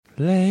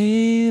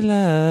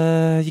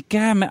Layla, you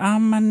got me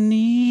on my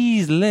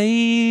knees,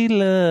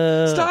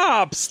 Layla.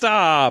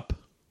 Stop.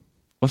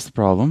 What's the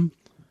problem?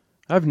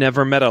 I've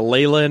never met a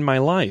Layla in my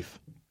life.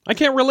 I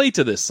can't relate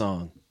to this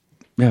song.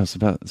 Yeah, it's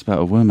about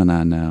a woman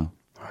I know.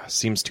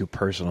 Seems too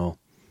personal.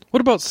 What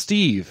about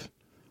Steve?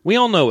 We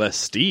all know a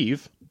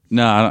Steve.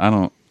 No, I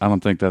don't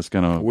think that's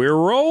gonna. We're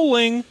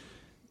rolling.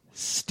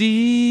 Steve,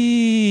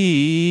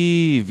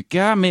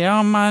 got me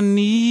on my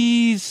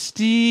knees,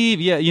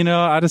 Steve. Yeah,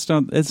 I just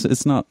don't.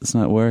 It's not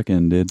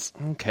working, dude.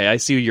 Okay, I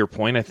see your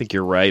point. I think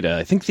you're right.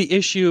 I think the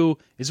issue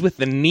is with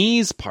the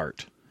knees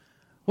part.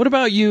 What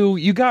about you?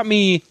 You got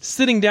me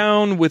sitting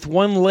down with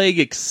one leg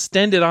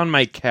extended on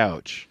my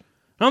couch.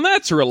 Now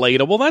that's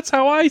relatable. That's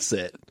how I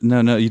sit.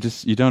 No, you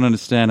don't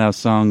understand how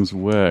songs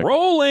work.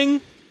 Rolling.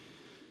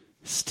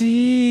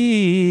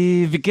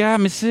 Steve, you got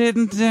me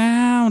sitting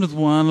down with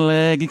one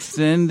leg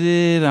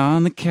extended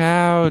on the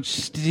couch.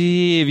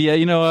 Steve, yeah,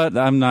 you know what?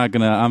 I'm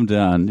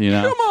done,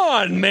 Come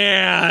on,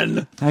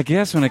 man. I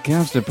guess when it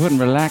comes to putting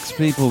relaxed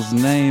people's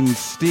names,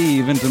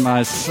 Steve, into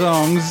my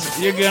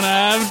songs, you're gonna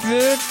have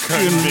to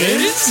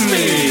convince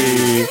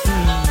me.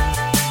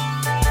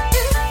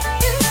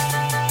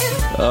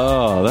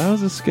 Oh, that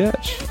was a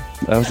sketch.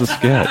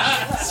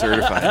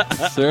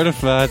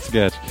 Certified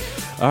sketch.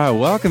 All right,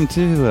 welcome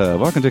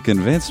to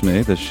Convince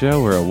Me, the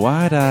show where a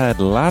wide-eyed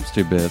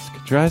lobster bisque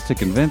tries to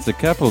convince a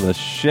couple of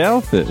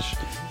shellfish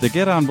to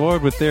get on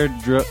board with their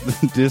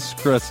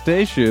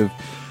discrustaceous,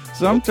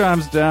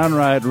 sometimes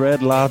downright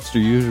red lobster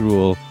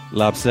usual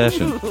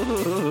lobsession.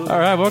 All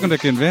right, welcome to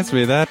Convince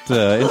Me. That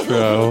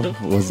intro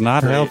was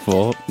not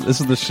helpful. This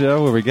is the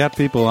show where we got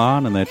people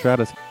on and they try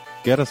to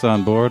get us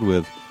on board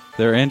with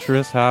their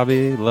interest,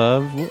 hobby,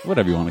 love,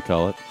 whatever you want to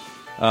call it.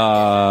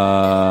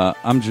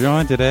 I'm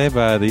joined today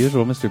by the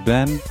usual Mr.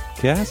 Ben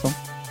Castle.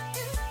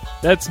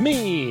 That's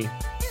me.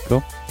 Cool.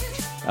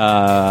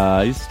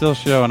 He's still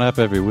showing up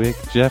every week.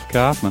 Jeff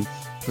Kaufman.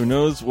 Who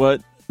knows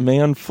what may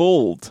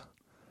unfold?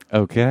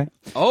 Okay.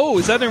 Oh,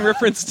 is that in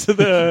reference to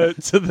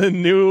the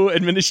new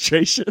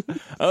administration?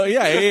 Oh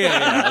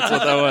yeah. That's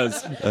what that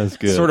was. That's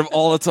good. Sort of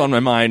all that's on my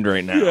mind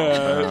right now.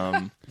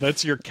 Yeah.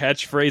 That's your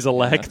catchphrase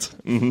elect.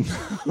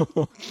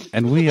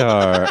 And we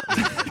are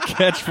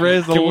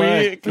catchphrase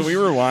elect. Can we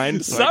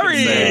rewind?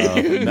 Sorry.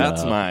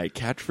 That's my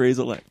catchphrase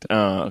elect.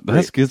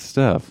 That's good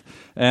stuff.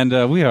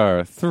 And we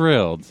are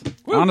thrilled,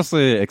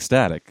 honestly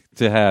ecstatic,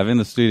 to have in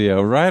the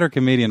studio writer,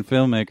 comedian,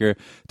 filmmaker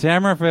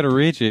Tamara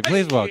Federici.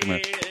 Please welcome her.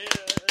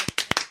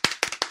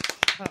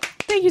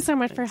 Thank you so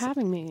much for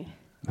having me.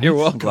 You're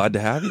welcome. Glad to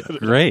have you.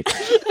 Great.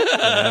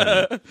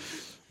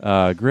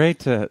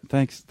 Great.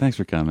 Thanks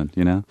for coming.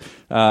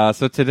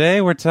 So today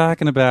we're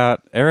talking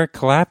about Eric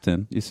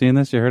Clapton. You seen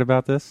this? You heard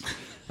about this?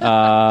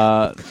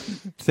 Talk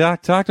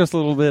to us a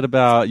little bit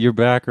about your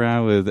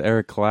background with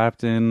Eric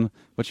Clapton.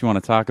 What you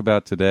want to talk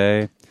about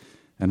today,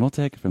 and we'll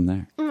take it from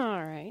there. All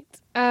right.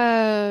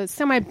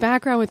 So my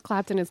background with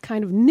Clapton is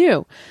kind of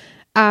new.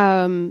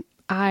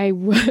 I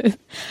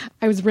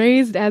was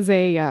raised as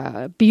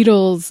a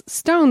Beatles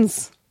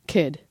Stones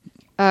kid.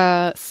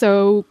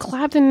 So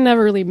Clapton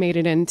never really made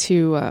it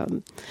into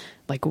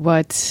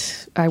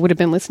what I would have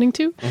been listening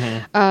to.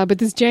 Mm-hmm. But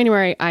this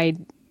January, I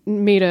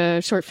made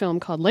a short film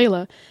called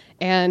Layla,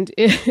 and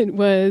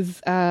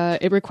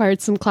it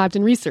required some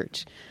Clapton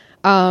research.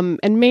 And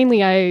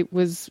mainly I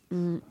was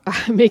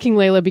making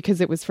Layla because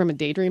it was from a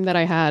daydream that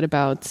I had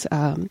about,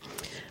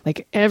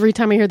 every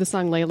time I hear the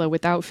song Layla,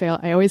 without fail,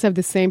 I always have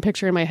the same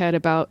picture in my head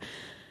about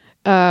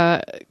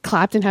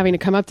Clapton having to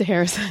come up to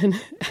Harrison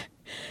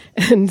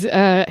and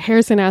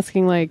Harrison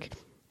asking,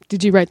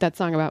 did you write that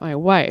song about my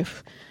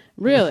wife?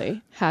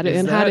 Really? How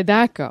did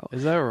that go?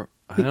 Is that?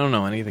 I don't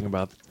know anything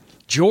about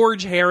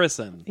George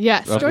Harrison.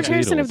 Yes, George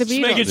Harrison of the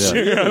Beatles. Just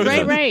making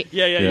sure. Right.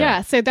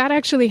 Yeah. So that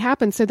actually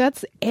happened. So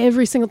that's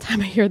every single time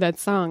I hear that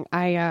song,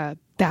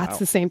 that's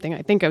the same thing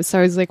I think of. So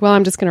I was like, well,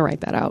 I'm just going to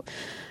write that out.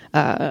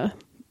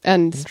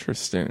 And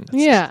interesting.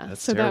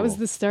 That's so terrible. That was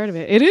the start of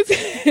it. It is.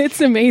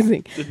 It's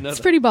amazing. It's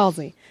pretty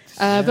ballsy.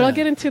 But I'll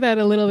get into that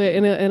a little bit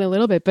in a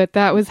little bit. But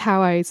that was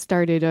how I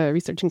started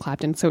researching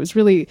Clapton. So it was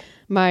really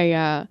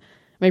my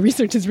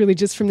research is really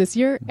just from this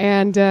year,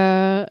 and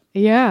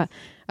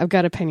I've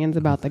got opinions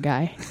about the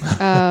guy.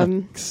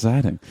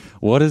 Exciting.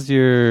 What is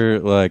your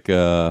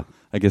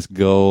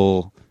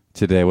goal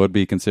today? What would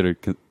be considered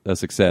a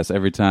success?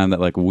 Every time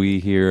that we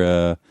hear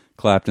a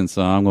Clapton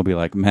song, we'll be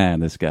like, man,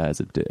 this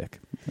guy's a dick.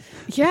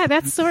 Yeah,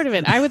 that's sort of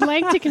it. I would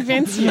like to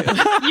convince you.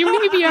 You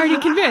may be already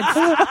convinced.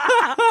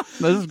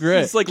 This is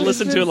great. It's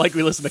listen to it like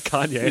we listen to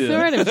Kanye.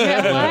 Sort of.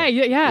 Yeah, why?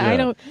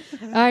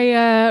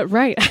 Yeah.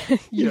 Right.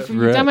 You've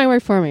done my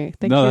work for me.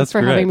 Thank you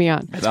for having me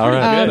on. All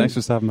right. Thanks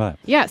for stopping by.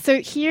 Yeah, so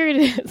here it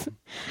is.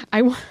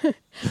 I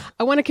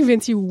want to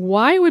convince you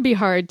why it would be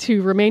hard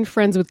to remain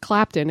friends with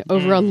Clapton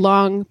over a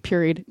long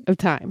period of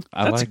time.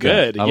 That's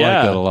good. I like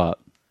that a lot.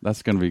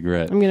 That's going to be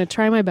great. I'm going to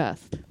try my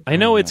best. I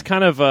know it's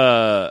kind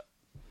of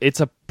it's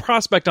a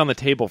prospect on the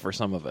table for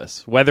some of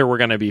us, whether we're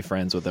going to be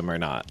friends with him or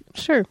not.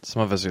 Sure.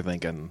 Some of us are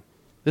thinking,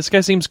 this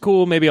guy seems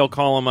cool. Maybe I'll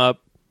call him up.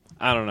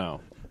 I don't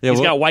know. Yeah, He's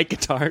what- got white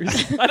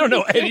guitars. I don't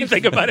know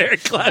anything about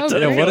Eric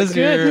Clapton. Yeah, what is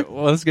Good.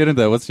 your? Let's get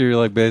into that. What's your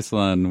like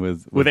baseline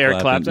with With Eric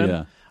Clapton?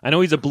 Yeah, I know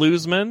he's a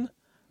bluesman.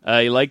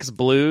 He likes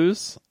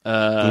blues.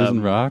 blues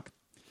and rock.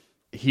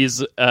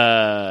 He's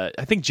I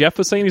think Jeff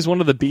was saying he's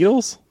one of the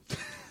Beatles.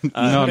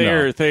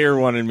 Thayer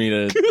wanted me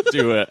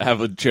to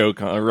have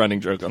a running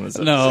joke on this.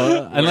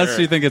 No, unless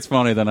Where- you think it's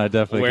funny, then I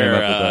definitely came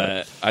Where up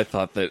with that. I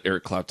thought that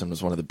Eric Clapton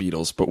was one of the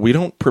Beatles, but we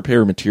don't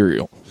prepare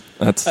material.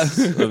 That's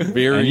a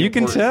very And you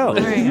can important tell.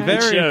 rule. All right,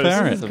 Very shows.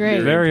 apparent. This is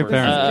great. Very This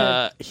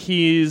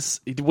is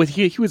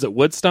apparent. He was at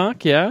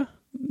Woodstock, yeah.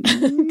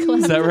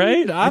 Is that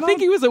right? I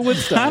think he was at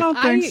Woodstock. I don't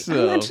think so.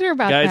 I'm not sure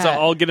about Guys, that.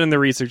 I'll get in the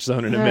research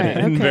zone in a All minute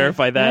right, and okay.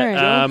 verify that. All right,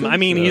 I don't I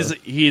mean,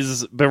 think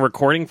he's been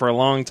recording for a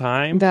long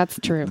time. That's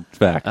true.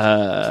 Fact.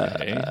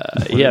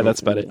 Yeah, that's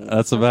about it.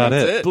 That's about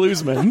it.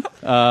 Bluesman.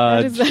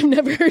 I've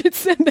never heard it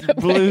said that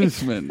way.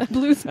 Bluesman.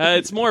 Blues.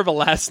 It's more of a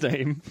last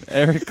name.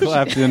 Eric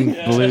Clapton,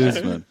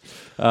 bluesman.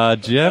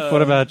 Jeff,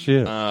 what about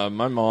you?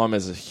 My mom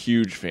is a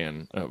huge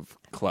fan of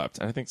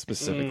Clapton. I think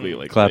specifically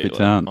like Clappy Layla.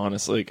 Town.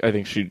 Honestly, I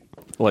think she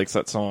likes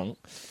that song.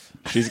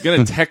 She's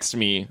gonna text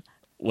me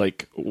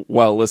like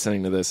while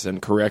listening to this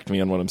and correct me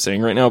on what I'm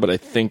saying right now, but I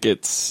think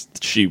it's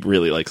she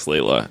really likes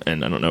Layla,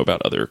 and I don't know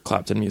about other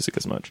Clapton music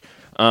as much.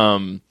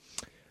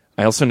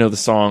 I also know the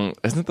song.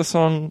 Isn't the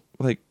song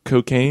like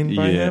 "Cocaine"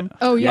 by Yeah. him?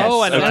 Oh yes.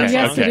 Oh, I know Oh, that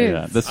yes, song. it is.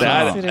 Yeah, the song.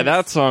 Yes, it is.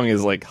 That song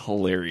is like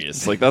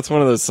hilarious. Like that's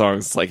one of those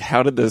songs. Like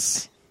how did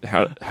this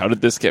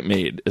get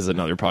made? Is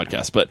another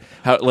podcast. But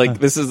how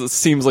like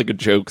seems like a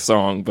joke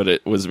song, but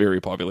it was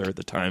very popular at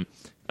the time.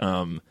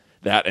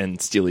 That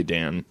and Steely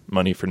Dan,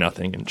 "Money for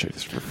Nothing" and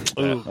 "Chicks for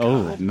That.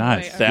 Oh,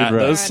 nice. That Good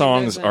rap. those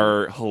songs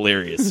are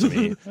hilarious to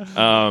me.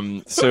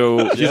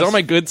 So she's on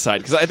my good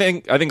side because I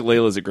think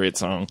Layla's a great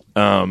song.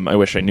 I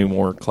wish I knew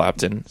more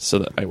Clapton so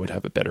that I would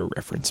have a better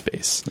reference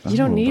base. You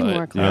don't need But,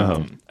 more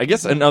Clapton. I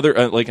guess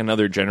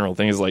another general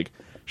thing is like,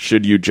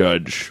 should you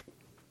judge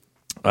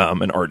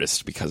an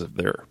artist because of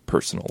their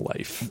personal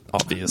life?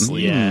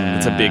 Obviously, Yeah.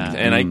 it's a big.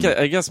 And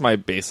I guess my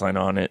baseline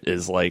on it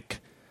is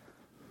like,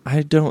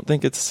 I don't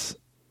think it's.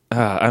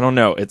 I don't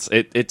know.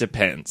 It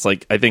depends.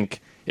 Like I think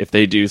if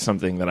they do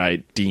something that I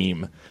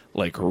deem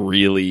like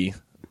really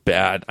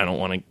bad, I don't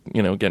want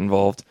to get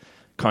involved.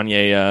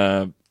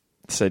 Kanye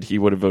said he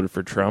would have voted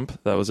for Trump.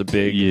 That was a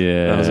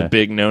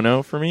big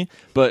no for me.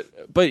 But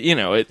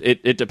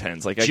it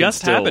depends. Like I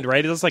Just can still, happened,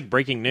 right? It was like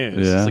breaking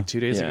news. Yeah. It's like 2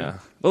 days Yeah, ago.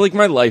 but like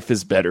my life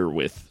is better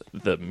with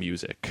the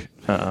music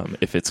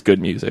if it's good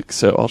music.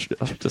 So I'll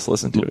just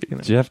listen to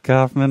it. Jeff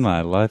Kaufman,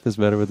 My Life is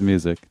Better with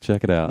Music.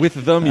 Check it out. With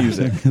the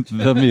music.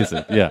 The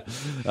music,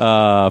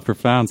 yeah.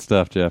 Profound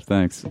stuff, Jeff.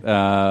 Thanks.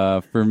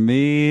 For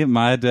me,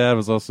 my dad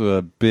was also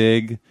a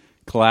big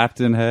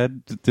Clapton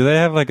head. Do they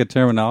have like a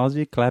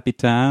terminology? Clappy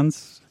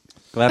towns?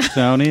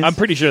 Claptonies? I'm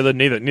pretty sure that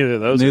neither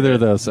of those. Neither are of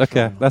those.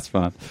 Okay, that's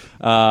fine.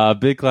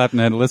 Big Clapton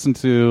head. Listened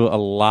to a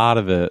lot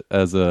of it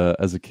as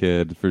a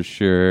kid for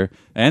sure,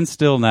 and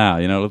still now.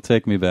 It'll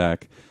take me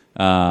back.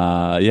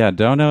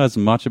 Don't know as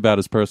much about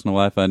his personal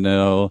life. I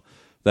know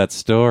that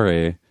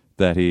story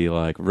that he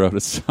like wrote a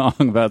song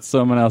about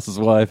someone else's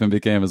wife and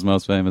became his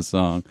most famous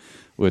song,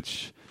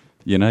 which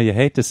you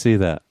hate to see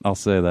that. I'll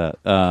say that.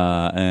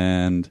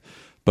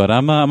 But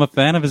I'm a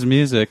fan of his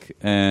music,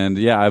 and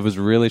I was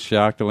really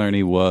shocked to learn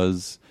he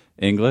was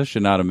English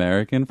and not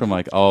American from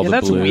like all the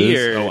that's blues.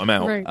 weird. Oh, I'm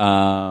out.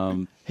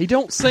 Right. He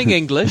don't sing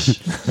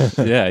English.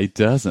 Yeah, he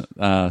doesn't.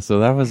 So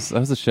that was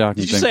a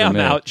shocking Did you thing say for I'm me.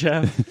 out,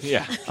 Jeff?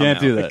 Yeah, Can't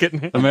do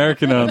that.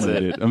 American only,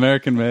 dude.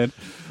 American made.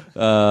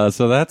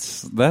 So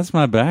that's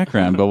my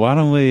background. But why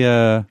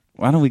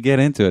don't we get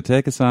into it?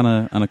 Take us on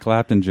a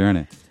Clapton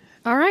journey.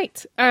 All right.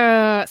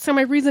 So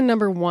my reason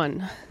number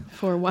one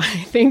for why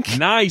I think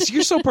Nice.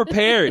 You're so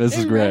prepared. This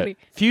is I'm great. ready.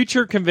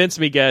 Future convince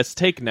me guests,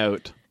 take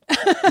note.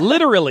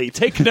 Literally,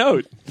 take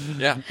note.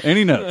 yeah.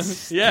 Any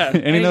notes? Yeah.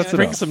 Any notes at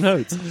Bring all? some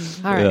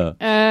notes. All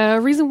right.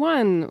 Reason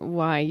one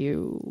why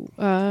you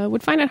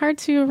would find it hard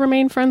to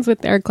remain friends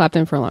with Eric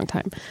Clapton for a long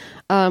time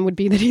would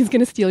be that he's going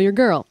to steal your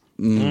girl.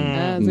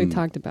 As we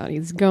talked about,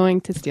 he's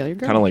going to steal your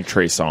girl. Kind of like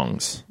Trey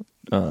Songz.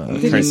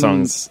 Trey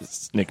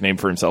Songz' nickname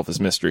for himself is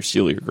Mr.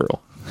 Steal Your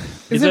Girl.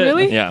 Is it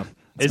really? Yeah.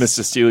 It's Is-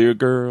 Mr. Steal Your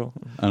Girl.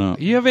 I don't know.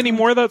 You have any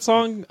more of that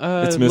song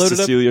It's Mr. loaded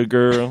up? Steal Your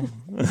Girl.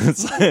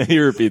 He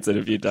repeats it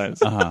a few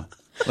times.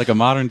 Like a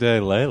modern day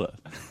Layla.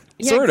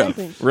 Yeah, Sort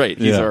exactly. of. Right.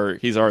 He's Yeah. our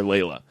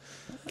Layla.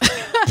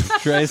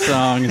 Trey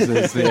Songz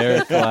is the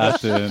Eric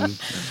Clapton.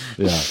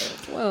 Yeah,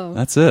 Whoa.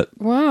 that's it.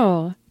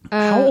 Wow.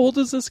 How old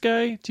is this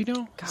guy? Do you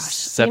know? Gosh,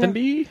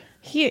 70?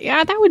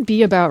 That would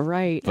be about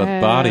right. The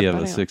body of a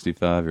body-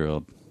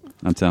 65-year-old.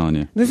 I'm telling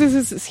you. This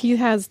is he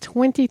has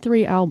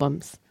 23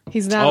 albums.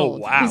 He's that Oh,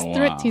 old.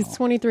 wow. He's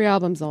 23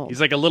 albums old.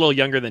 He's like a little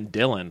younger than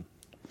Dylan.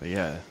 But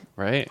yeah,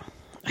 right?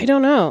 I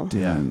don't know.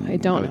 Yeah. I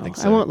don't would know. think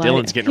I so. won't lie.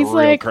 Dylan's getting he's real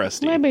like,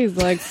 crusty. My baby's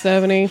like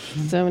 70.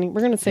 We're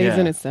going to say he's Yeah.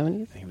 in his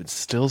 70s. He would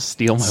still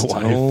steal my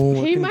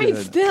wife. He might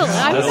still.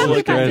 I was Still talking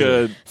looking about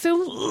good.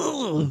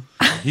 So,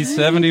 He's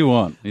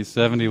 71. He's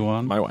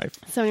 71. My wife.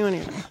 71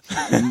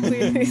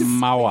 years.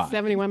 My wife.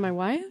 71, my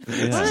wife?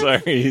 Yeah. Sorry,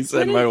 he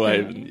said What my is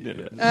wife.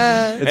 It's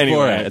Anyway.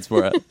 Borat. It's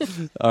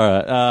Borat. All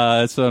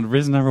right. So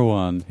reason number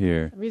one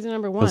here. Reason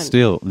number Well, one.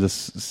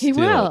 just He steal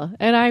will. it.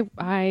 And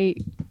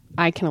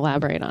I can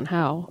elaborate on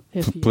how.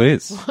 If you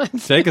Please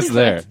want. take us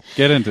there.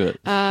 Get into it.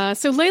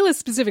 So Layla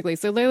specifically.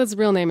 So Layla's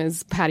real name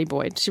is Patty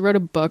Boyd. She wrote a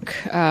book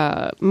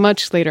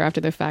much later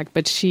after the fact,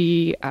 but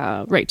she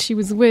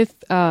was with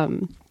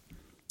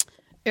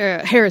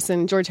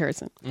Harrison, George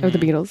Harrison of the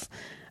Beatles.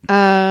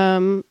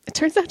 It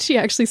turns out she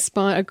actually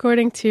spawned,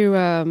 according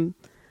to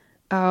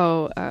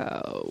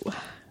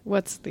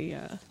what's the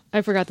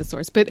I forgot the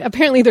source, but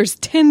apparently there's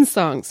 10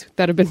 songs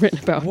that have been written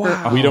about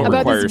her. We don't about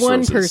require this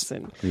one sources.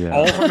 person. Yeah.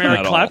 All from Eric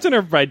At all. Clapton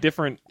or by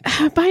different?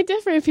 By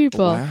different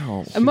people.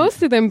 Wow.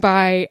 Most of them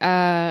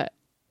by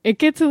it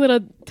gets a little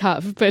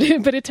tough, but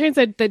it turns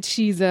out that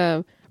she's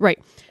right.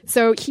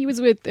 So she was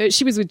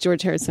with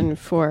George Harrison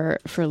for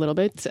a little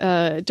bit.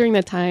 During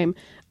that time,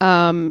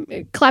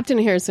 Clapton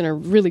and Harrison are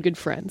really good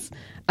friends.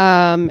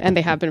 And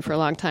they have been for a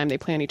long time. They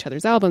play on each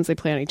other's albums, they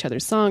play on each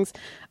other's songs.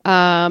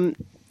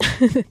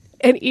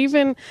 And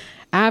even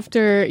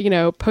after,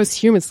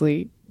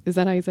 posthumously, is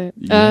that how you say it?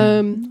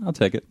 Yeah. I'll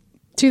take it.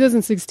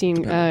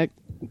 2016,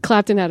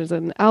 Clapton had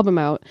an album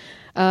out,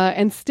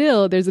 and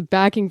still there's a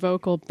backing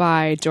vocal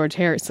by George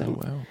Harrison.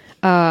 Oh,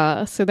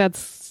 wow. So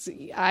that's,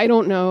 I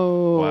don't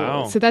know.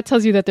 Wow. So that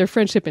tells you that their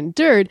friendship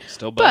endured.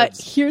 Still but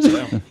buds.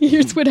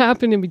 here's what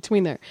happened in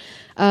between there.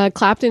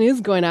 Clapton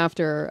is going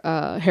after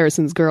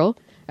Harrison's girl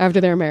after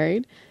they're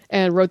married,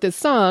 and wrote this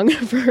song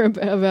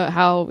about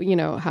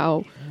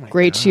how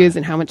great she is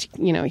and how much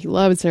he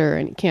loves her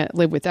and he can't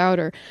live without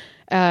her.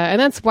 And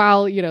that's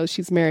while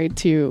she's married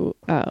to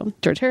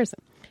George Harrison,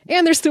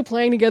 and they're still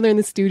playing together in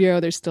the studio.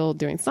 They're still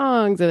doing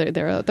songs.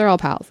 They're all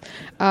pals.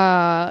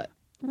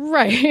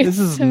 Right. This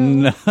is So-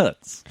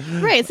 nuts.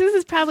 Right. So this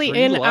is probably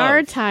Free in love.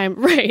 our time,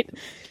 right?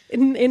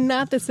 In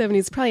not the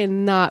 70s, probably a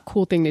not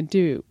cool thing to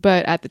do,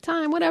 but at the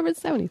time, whatever, it's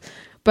 70s.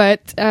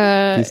 But Peace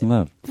and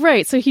love.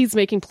 right, so he's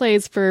making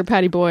plays for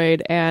Patty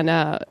Boyd, and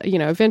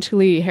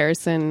eventually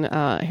Harrison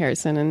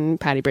and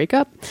Patty break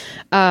up.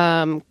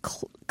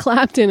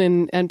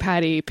 Clapton and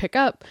Patty pick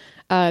up.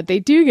 They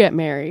do get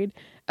married.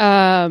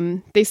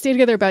 They stay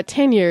together about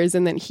 10 years,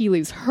 and then he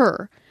leaves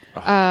her.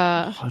 What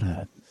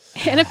a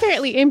And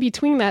apparently, in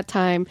between that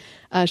time,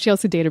 she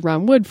also dated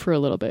Ron Wood for a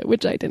little bit,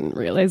 which I didn't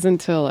realize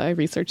until I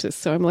researched this.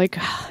 So I'm like,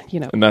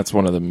 And that's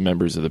one of the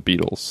members of the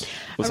Beatles.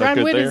 Was that Ron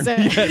good Wood there?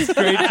 is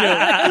great joke.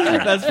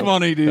 That's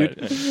funny, dude.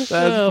 That's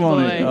Oh,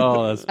 funny. boy.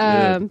 Oh, that's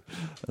good.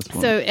 That's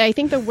funny. So I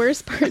think the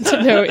worst part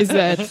to know is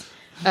that,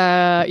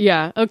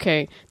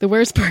 the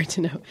worst part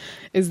to know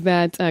is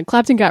that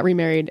Clapton got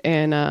remarried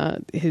in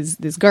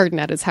this garden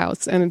at his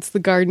house, and it's the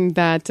garden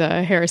that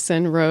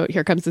Harrison wrote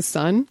 "Here Comes the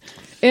Sun"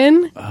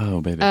 in. Oh,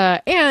 baby.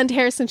 And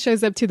Harrison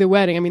shows up to the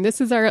wedding. I mean, this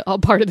is all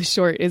part of the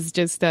short. Is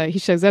just he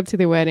shows up to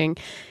the wedding,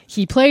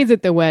 he plays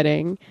at the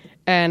wedding,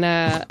 and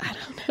I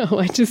don't know.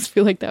 I just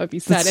feel like that would be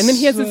sad. And then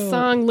he has a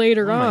song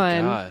later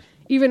on, God.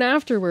 even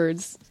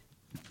afterwards.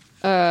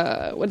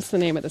 What's the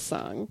name of the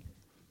song?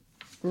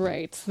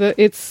 Right.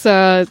 It's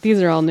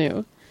these are all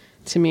new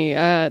to me.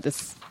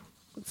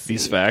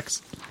 These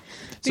facts.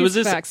 So These is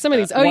this facts. Some of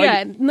these. why-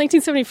 In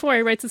 1974,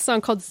 he writes a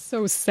song called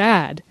 "So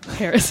Sad,"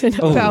 Harrison,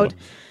 about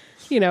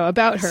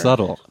about her.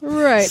 Subtle.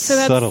 Right. So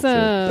that's Subtlety.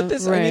 But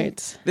this, right. I mean,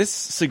 this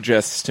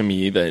suggests to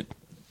me that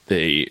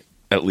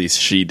at least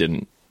she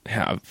didn't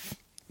have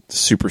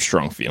super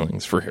strong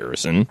feelings for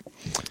Harrison,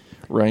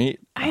 right?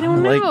 I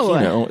don't Like,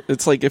 know.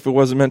 it's like if it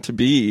wasn't meant to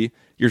be,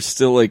 you're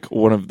still like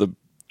one of the,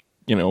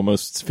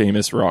 most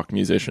famous rock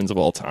musicians of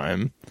all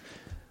time.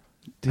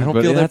 Dude, I don't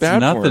but feel that that's bad for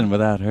nothing him.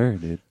 without her,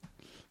 dude.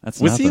 That's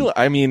Was nothing. he?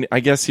 I mean, I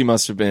guess he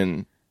must have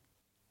been.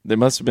 There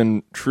must have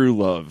been true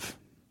love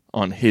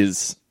on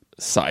his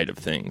side of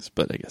things,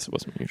 but I guess it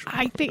wasn't mutual.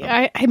 I think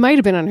I might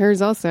have been on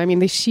hers also. I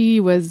mean, she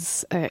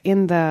was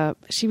in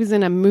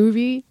a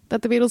movie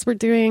that the Beatles were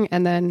doing,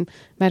 and then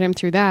met him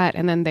through that,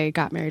 and then they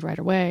got married right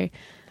away.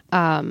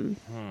 And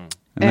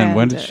then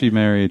when and, did she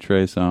marry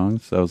Trey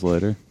Songz? That was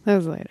later. That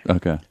was later.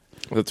 Okay.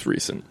 That's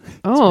recent.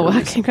 Oh,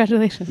 wow,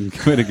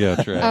 congratulations! Way to go,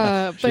 Trey.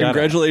 But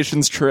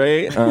Congratulations,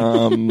 Trey.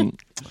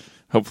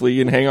 Hopefully,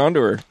 you can hang on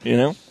to her.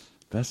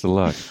 Best of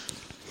luck.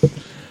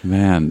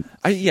 Man.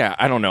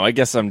 I don't know. I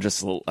guess I'm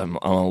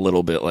a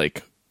little bit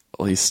like,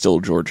 well, he's still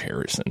George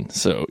Harrison,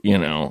 so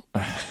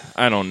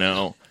I don't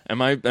know.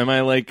 Am I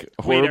like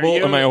horrible?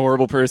 you- Am I a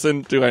horrible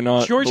person? Do I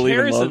not? George believe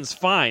in love? Harrison's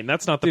fine.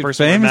 That's not the Dude,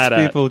 person we're famous mad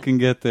at. people can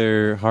get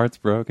their hearts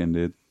broken,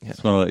 dude.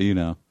 Just want to let you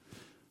know.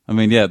 I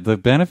mean, yeah, the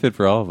benefit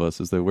for all of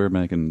us is that we're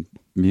making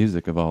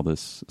music of all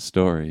this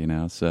story,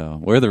 so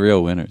we're the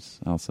real winners,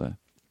 I'll say.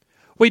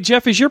 Wait,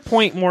 Jeff, is your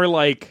point more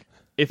like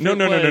if No. it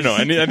was-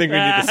 I think we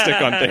need to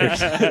stick on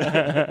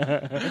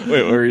things.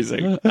 Wait, what were you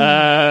saying?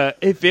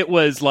 if it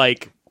was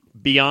like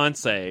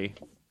Beyonce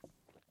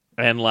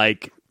and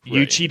like you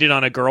Right. cheated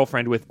on a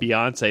girlfriend with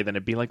Beyonce, then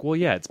it'd be like, well,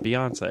 yeah, it's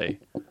Beyonce.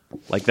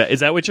 Like that.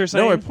 Is that what you're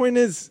saying? No, my point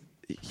is,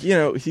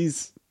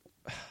 he's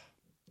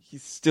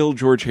still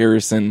George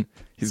Harrison.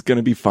 He's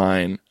gonna be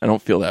fine. I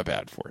don't feel that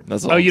bad for him.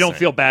 That's all. Oh, I'm you don't saying.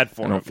 feel bad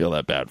for I him. don't feel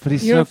that bad for But him.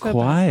 he's You so don't feel bad.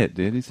 quiet,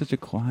 dude. He's such a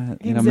quiet,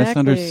 Exactly.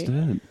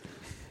 misunderstood.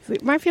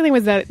 My feeling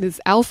was that this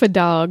alpha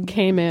dog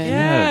came in.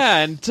 Yeah,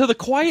 and to the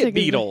Quiet Like,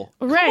 Beetle.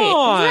 Right, Come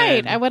on.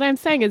 right. What I'm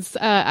saying is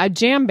a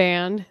jam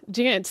band,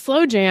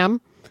 slow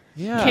jam,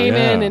 came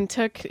Yeah. in and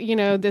took, this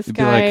It'd be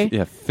guy.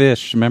 like,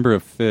 Fish, member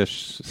of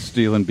Fish,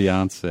 stealing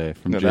Beyonce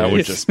from No, Jay. that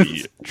would just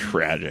be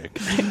tragic.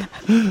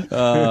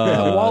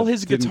 While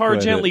his didn't guitar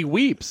quite gently it.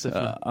 weeps.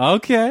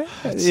 Okay.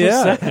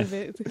 Yeah.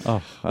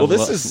 Oh, Well,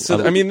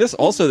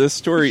 this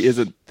story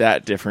isn't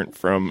that different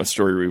from a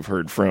story we've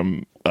heard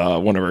from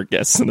one of our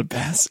guests in the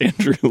past,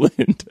 Andrew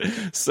Lind.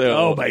 So,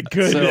 Oh, my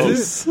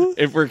goodness. So,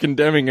 if we're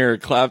condemning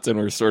Eric Clapton,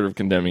 we're sort of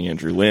condemning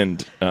Andrew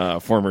Lind,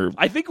 former.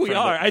 I think we friend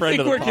are. of- I friend think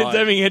of the we're pod.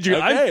 condemning Andrew.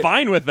 Okay. I'm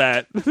fine with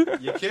that.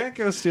 You can't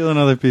go stealing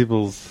other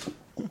people's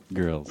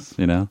girls,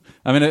 I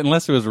mean,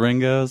 unless it was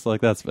Ringo's, like,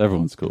 that's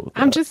everyone's cool with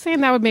that. I'm just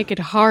saying that would make it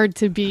hard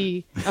to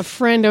be a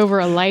friend over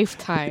a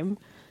lifetime.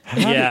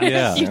 Yeah.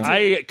 Yeah.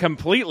 I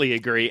completely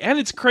agree. And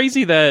it's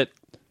crazy that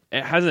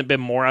it hasn't been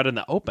more out in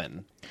the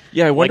open.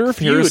 Yeah, I wonder Like if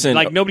feud, Harrison.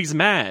 like nobody's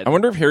mad. I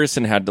wonder if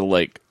Harrison had to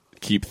like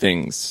keep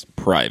things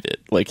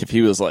private. Like if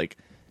he was like,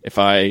 if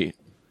I,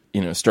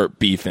 start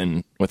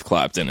beefing with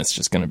Clapton, it's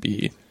just going to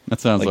be That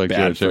sounds like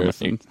bad George for me.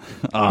 Harrison.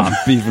 Oh, I'm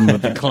beefing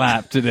with the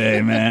clap today,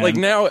 man. like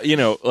now,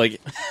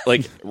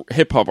 like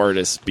hip hop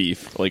artists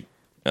beef, like,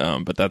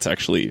 but that's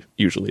actually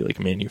usually like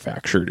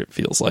manufactured. It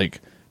feels like,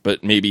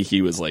 but maybe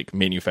he was like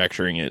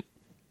manufacturing it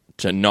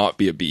to not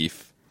be a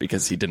beef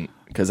because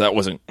that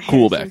wasn't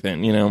cool back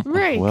then.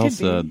 Right. well could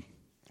said. Be.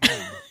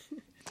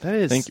 that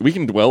is. We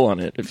can dwell on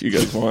it if you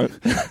guys want.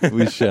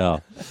 We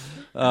shall.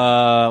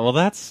 Well,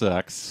 that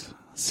sucks.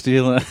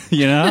 Stealing,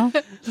 Yeah,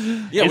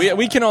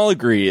 we can all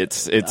agree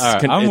it's All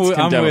right, I'm with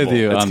condemnable.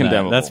 you It's on that.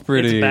 condemnable. That's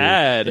pretty It's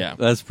bad. Yeah.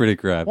 That's pretty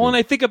crappy. Well, and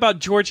I think about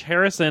George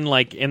Harrison,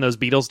 like in those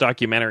Beatles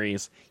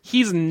documentaries,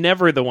 he's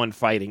never the one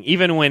fighting,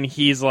 even when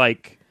he's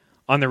like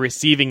on the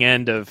receiving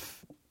end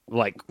of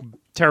like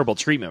terrible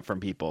treatment from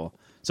people.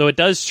 So it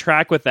does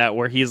track with that,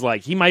 where he's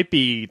like, he might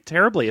be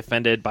terribly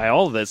offended by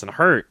all of this and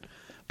hurt,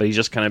 but he's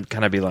just kind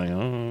of be like,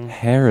 oh,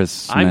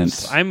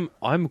 harassment.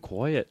 I'm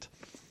quiet,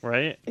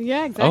 right?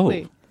 Yeah,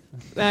 exactly.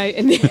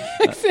 And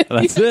the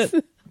That's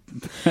it.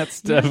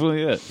 That's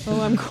definitely it. Oh,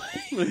 I'm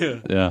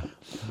quiet. Yeah.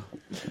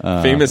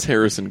 Famous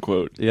Harrison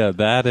quote. Yeah,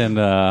 that and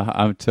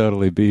I'm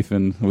totally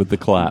beefing with the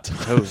clap.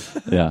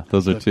 Yeah,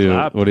 those are two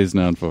clap. what he's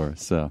known for.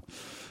 So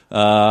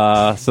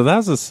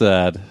that's a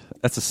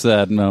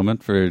sad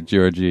moment for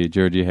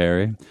Georgie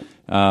Harry.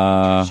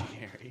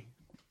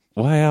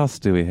 Why else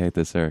do we hate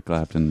this Eric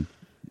Clapton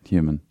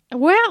human?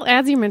 Well,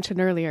 as you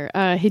mentioned earlier,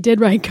 he did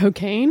write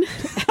Cocaine.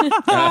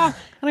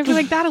 And I feel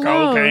like that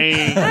alone,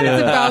 Cocaine. that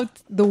is about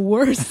the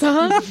worst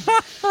song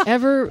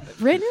ever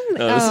written.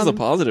 This is a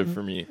positive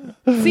for me.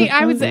 See,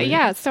 I was,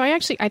 so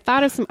I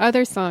thought of some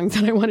other songs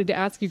that I wanted to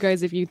ask you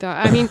guys if you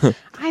thought. I mean,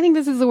 I think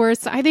this is the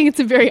worst. I think it's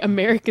a very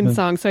American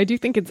song, so I do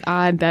think it's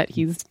odd that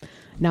he's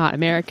not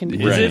American.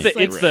 Is Right. it the,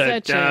 it's the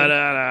such a-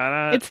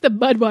 da-da-da-da. It's the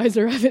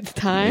Budweiser of its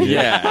time.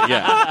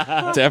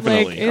 Yeah,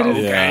 definitely. Like, it is-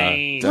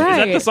 Cocaine. Is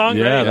Right. that the song?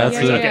 Yeah, right? that's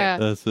Yeah, it. yeah.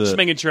 That's Just it.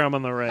 making sure I'm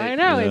on the right. I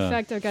know. Yeah. In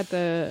fact, I got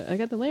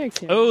the lyrics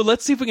here. Oh,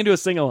 let's see if we can do a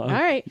sing along. All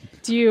right.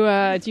 Do you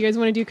guys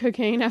want to do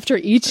Cocaine after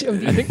each of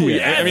these? I think we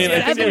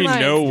Yes.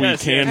 know we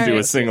Yes, can yes. do a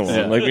Alright. sing along.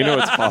 Yeah. Like we know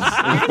it's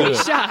possible. You're gonna be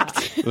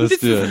shocked. Let's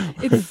do it.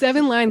 It's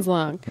 7 lines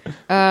long.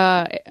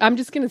 I'm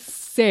just gonna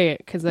say it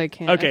because I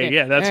can't. Okay,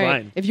 yeah, that's All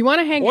right. fine. If you want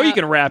to hang Or out, you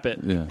can rap it.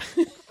 Yeah.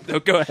 Oh,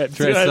 go ahead.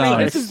 Trey Do it.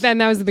 Songz.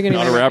 that was the beginning.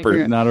 Not of a my rapper.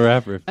 figure. Not a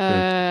rapper.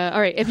 All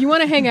right. If you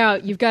want to hang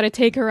out, you've got to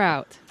take her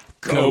out.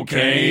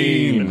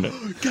 Cocaine.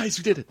 Guys,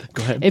 we did it.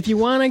 Go ahead. If you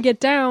want to get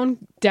down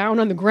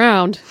on the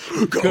ground.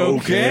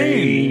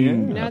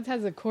 Cocaine. Now it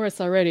has a chorus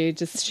already.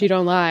 Just she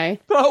don't lie.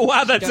 Oh,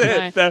 wow, that's Don't it.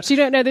 lie. That- She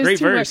don't. No, there's great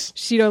two verse. more.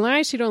 She don't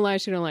lie. She don't lie.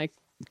 She don't lie.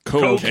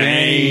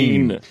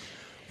 Cocaine.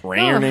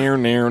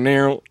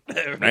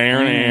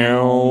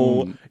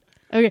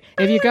 Okay.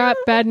 If you got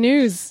bad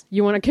news,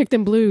 you want to kick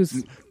them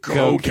blues.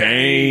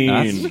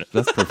 Cocaine.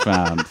 That's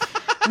profound.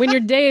 When your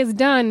day is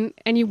done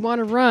and you want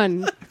to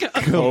run.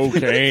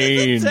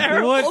 Cocaine.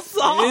 Terrible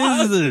song.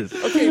 Is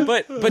this? Okay,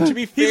 but to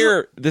be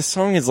fair, this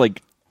song is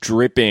like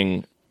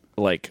dripping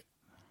like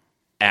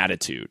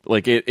attitude.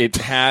 Like it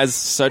has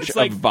such It's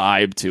like- a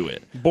vibe to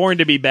it. Born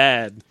to be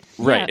bad.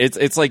 Right. Yeah.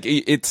 It's like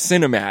it's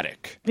cinematic.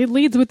 It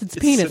leads with its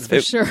penis for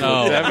It sure.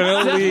 definitely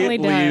Definitely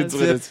leads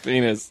does. with its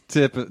penis.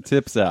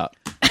 Tips out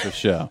the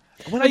show.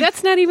 But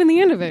that's not even the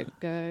end of it,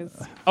 guys.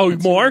 Oh,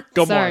 more?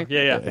 Go Sorry. more.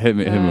 Yeah, yeah. Hit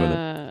me with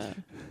it.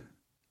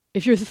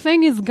 If your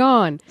thing is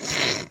gone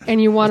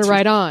and you want to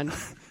ride on,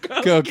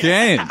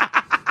 Cocaine.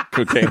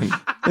 Cocaine.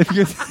 If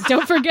you're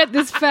don't forget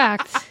this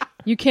fact.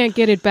 You can't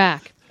get it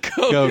back.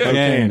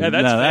 Cocaine. Yeah,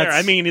 that's No, fair.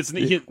 I mean,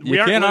 we you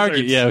aren't can't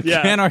argue. lizards. Yeah,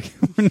 we can't argue.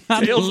 We're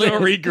not Tails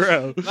don't lizards.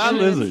 regrow. Not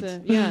lizards.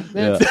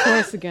 Then it's a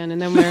chorus again,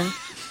 and then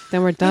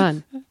we're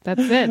done.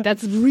 That's it.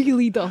 That's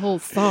really the whole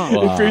song.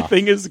 Wow. If your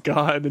thing is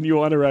gone and you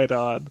want to ride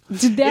on,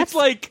 it's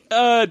like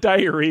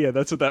diarrhea.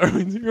 That's what that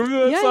reminds me.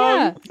 Remember that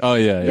song? Oh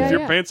yeah, yeah. Yeah, If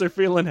your pants are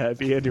feeling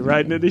heavy and you're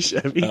riding in a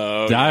Chevy.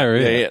 Oh,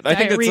 Diarrhea. yeah. I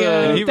think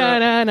Diarrhea.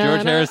 it's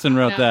George Harrison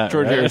wrote that.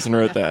 George right? Harrison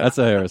wrote that. That's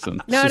a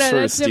Harrison. No, Just sort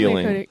of that's definitely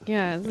stealing.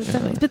 yeah.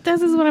 But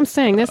this is what I'm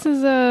saying. This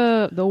is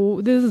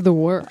this is the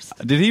worst.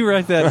 Did he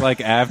write that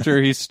like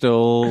after he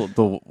stole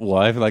the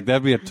wife? Like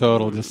that'd be a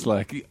total just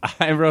like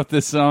I wrote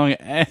this song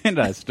and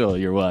I stole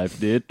your wife,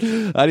 dude.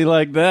 How do you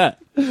like that?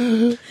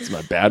 It's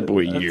my bad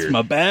boy year. It's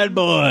my bad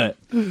boy.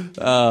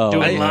 Oh,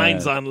 Doing man.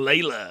 lines on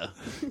Layla.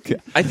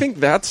 I think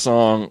that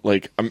song,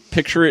 like,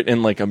 picture it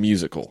in like a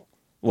musical,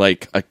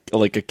 like a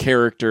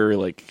character,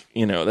 like,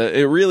 you know, that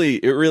it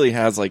really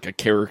has like a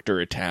character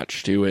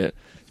attached to it.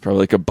 It's probably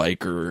like a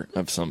biker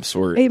of some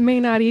sort. It may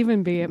not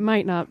even be. It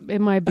might not. It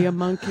might be a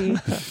monkey.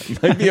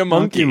 It might be a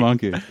monkey,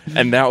 monkey.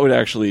 and that would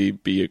actually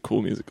be a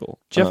cool musical.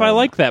 Jeff, I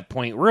like that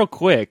point. Real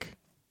quick,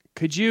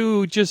 could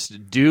you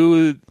just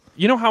do?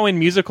 You know how in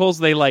musicals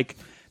they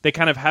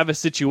kind of have a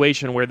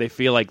situation where they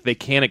feel like they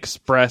can't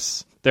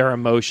express their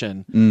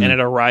emotion and it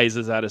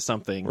arises out of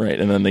something, right,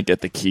 and then they get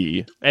the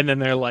key. and then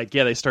they're like,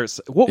 yeah, they start.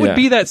 What would Yeah.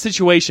 be that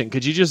situation?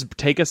 Could you just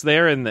take us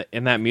there in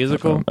that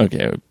musical?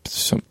 Okay,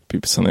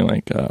 something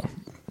like,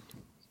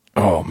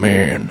 "Oh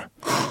man,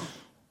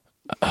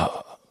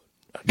 I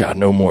got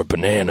no more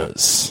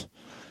bananas.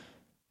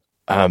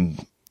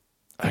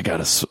 I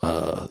gotta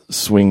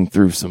swing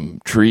through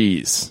some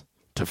trees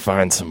to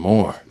find some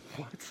more.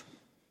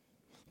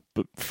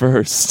 But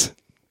first,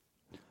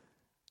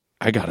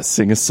 I gotta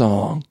sing a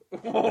song."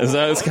 Is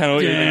that kind of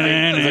what you're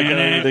thinking? Is that kind of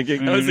what you're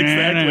thinking? That was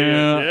exactly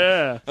it.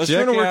 Yeah. I was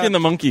Check trying to work out- in the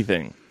monkey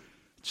thing.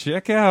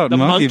 Check out The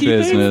Monkey monkey thing?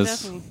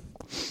 Business.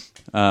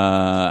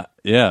 Definitely.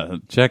 Yeah,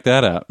 check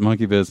that out.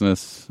 Monkey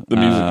Business. The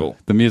musical.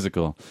 The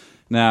musical.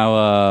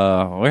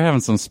 Now, we're having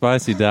some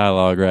spicy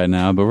dialogue right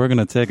now, but we're going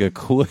to take a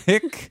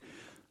quick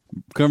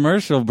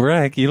commercial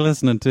break. You're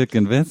listening to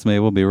Convince Me.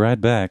 We'll be right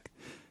back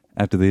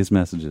after these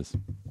messages.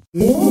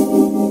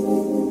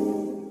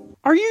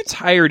 Are you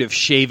tired of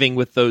shaving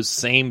with those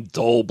same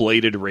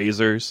dull-bladed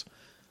razors?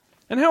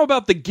 And how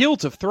about the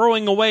guilt of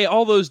throwing away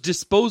all those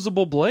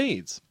disposable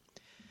blades?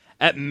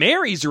 At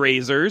Mary's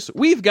Razors,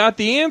 we've got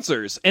the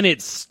answers, and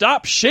it's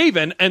stop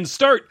shaving and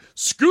start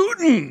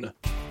scooting!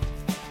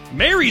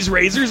 Mary's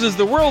Razors is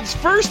the world's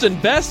first and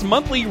best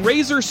monthly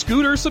razor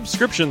scooter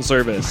subscription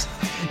service.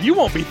 You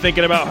won't be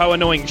thinking about how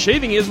annoying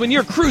shaving is when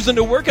you're cruising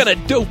to work on a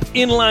dope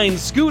inline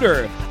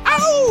scooter.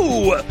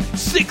 Ow!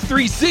 Sick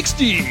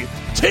 360!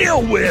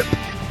 Tail whip!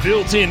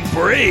 Built-in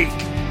brake!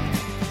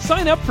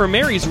 Sign up for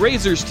Mary's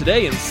Razors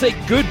today and say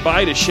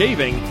goodbye to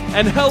shaving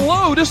and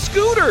hello to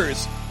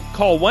scooters!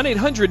 Call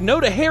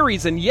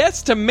 1-800-NO-TO-HARRY's and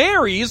yes to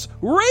Mary's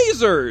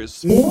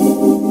Razors!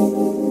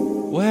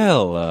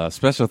 Well,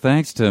 special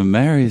thanks to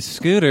Mary's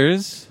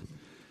Scooters.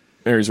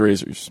 Mary's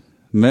Razors.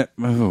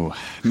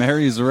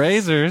 Mary's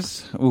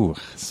Razors. Ooh,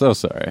 so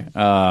sorry.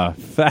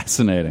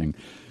 Fascinating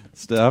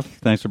stuff.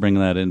 Thanks for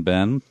bringing that in,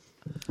 Ben.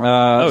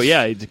 Oh,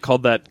 yeah, I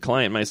called that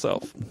client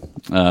myself.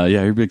 Yeah,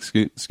 you're a big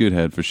scoot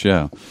head for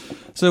show.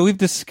 So we've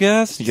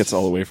discussed He gets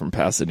all the way from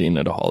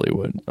Pasadena to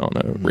Hollywood on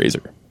a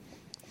razor.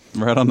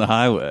 right on the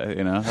highway.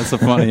 You know, that's a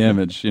funny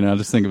image. You know,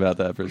 just think about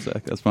that for a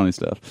sec. That's funny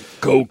stuff.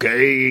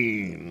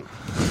 Cocaine.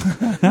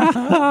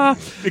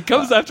 It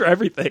comes after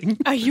everything.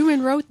 A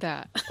human wrote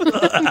that.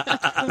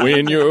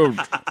 When you're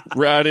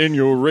riding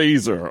your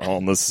razor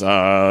on the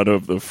side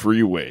of the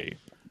freeway.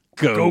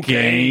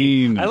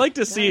 Cocaine. I like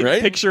to see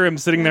Right? picture him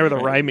sitting there with a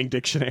rhyming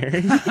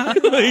dictionary,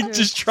 like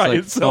just trying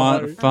Like so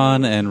hard.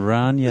 fun and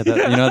run. Yeah,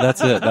 that, you know,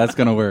 that's it. That's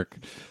gonna work.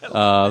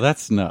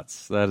 That's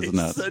nuts. That is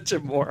nuts. Such a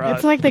moron.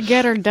 It's like the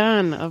get her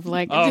done of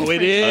like. Oh,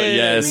 it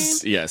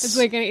is. Yes.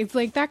 It's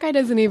like that guy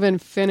doesn't even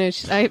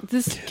finish. Can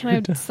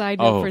I side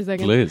note Oh, for a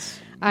second? please.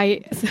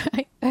 I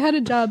had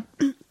a job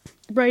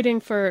writing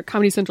for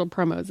Comedy Central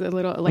promos a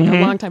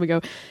Mm-hmm. long time ago,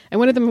 and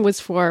one of them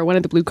was for one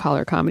of the blue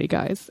collar comedy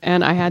guys,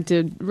 and I had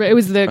to. It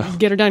was the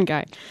get her done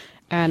guy,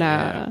 and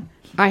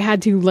I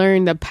had to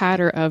learn the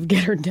patter of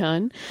get her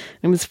done. And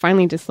it was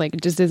finally just like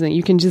it just isn't.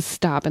 You can just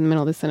stop in the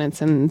middle of the sentence,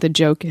 and the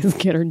joke is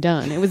get her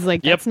done. It was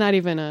like Yep. that's not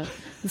even a.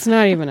 It's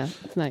not even a.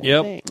 It's not Yep.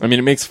 a thing. I mean,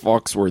 it makes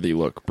Foxworthy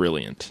look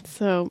brilliant.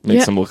 So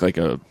Makes yeah. him look like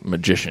a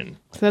magician.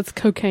 So that's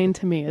cocaine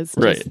to me. Is just,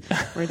 Right.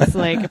 Where it's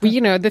like,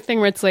 you know, the thing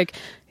where it's like,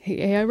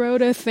 hey, I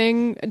wrote a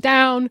thing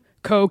down,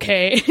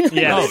 cocaine.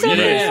 Yeah, Oh, it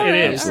yeah.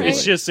 is. All It's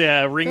right. just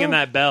ringing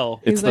that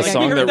bell. It's He's the like, I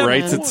song heard that that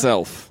writes before.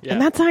 itself. Yeah.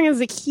 And that song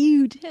is a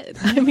huge hit.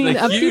 I mean,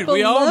 people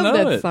we all love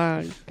know that it.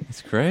 song.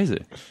 It's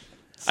crazy.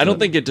 I don't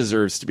think it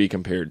deserves to be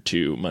compared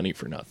to Money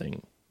for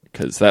Nothing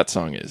because that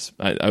song is,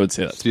 I would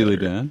say that's Steely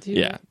better. Dan.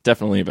 Yeah,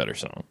 definitely a better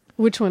song.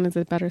 Which one is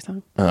a better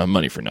song?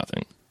 Money for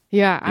Nothing.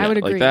 Yeah, I Yeah, would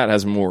agree. Like that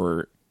has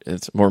more.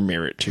 It's more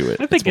merit to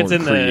it. I think it's more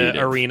in creative.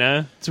 the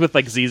arena. It's with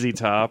like ZZ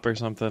Top or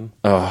something.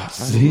 Oh,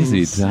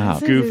 ZZ Top.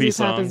 ZZ Goofy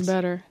Top songs. is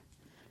better.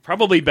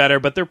 Probably better,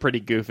 but they're pretty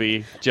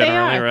goofy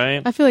generally, They are.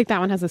 right? I feel like that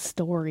one has a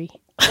story.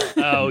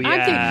 Oh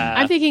yeah,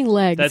 I'm thinking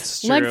Legs.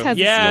 That's true. Legs has a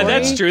yeah, story.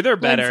 that's true. They're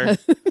better.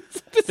 Legs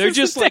has- They're This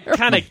just is like terrible.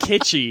 kind of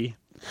kitschy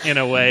in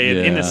a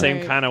way, in the Yeah. same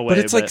Right. kind of way. But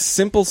it's like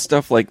simple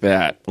stuff like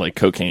that, like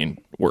cocaine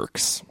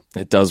works.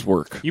 It does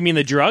work. you mean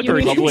the drug You or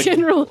mean in public?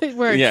 general it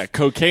works. Yeah,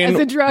 cocaine. As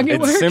a drug, it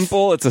it's works.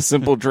 simple. It's a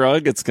simple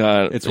drug. It's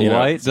got. It's you know,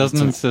 white, doesn't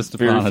it's a insist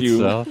very upon few-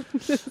 itself.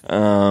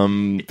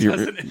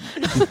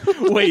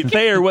 Wait,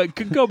 Thayer, what?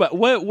 Go back.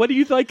 What do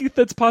you like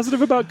that's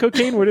positive about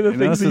cocaine? What are the You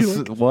know, things that it's you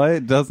just like?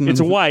 white, doesn't. It's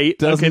white.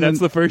 doesn't- Okay, that's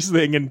the first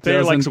thing. And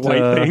Thayer likes doesn't,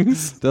 white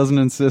things. Doesn't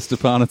insist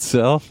upon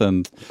itself,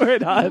 and Or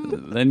not.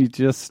 then you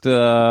just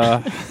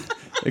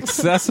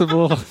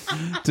accessible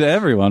to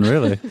everyone,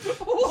 really.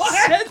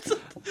 What?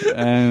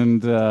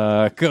 And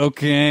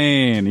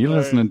cocaine. You're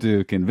listening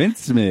to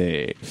Convince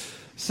Me.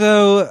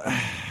 So,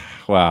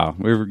 wow,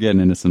 we were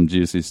getting into some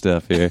juicy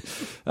stuff here.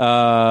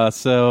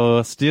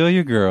 So, Steal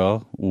Your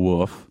Girl,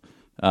 woof.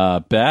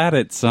 Bad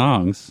at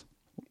songs,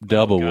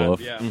 double God,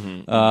 woof.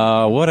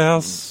 yeah. What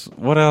else?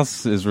 What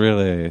else is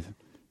really,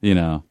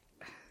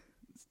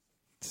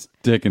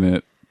 sticking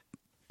it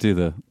to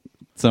the?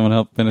 Someone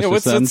help finish Yeah, the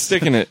what's sentence.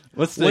 sticking it?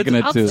 What's sticking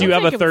it I'll to? Do you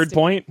have a think of third sti-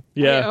 point?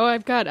 Yeah. Oh,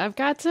 I've got up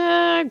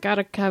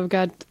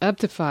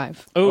to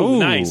 5. Oh, Ooh.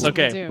 nice. I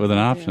Okay. do. With an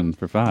option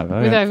for 5.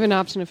 I have an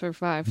option for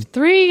 5.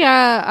 3,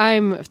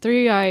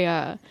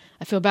 I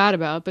feel bad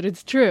about, but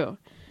it's true.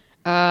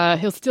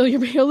 He'll steal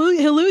your, he'll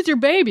lose your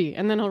baby,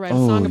 and then he'll write a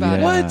song about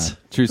it. What?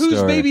 True Whose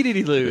story. baby did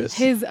he lose?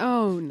 His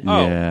own.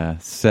 Oh. Yeah,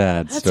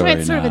 sad That's story right.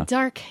 It's sort now. of a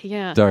dark,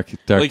 dark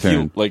Like turn.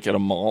 you, like at a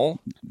mall.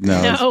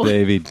 No, No.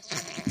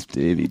 his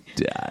baby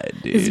died,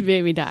 His dude.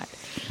 baby died,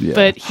 Yeah.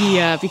 but he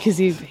because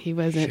he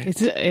wasn't.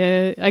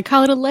 It's I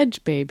call it a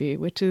ledge baby,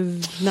 which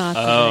is not. the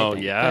Oh right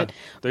thing, yeah. but-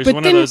 There's but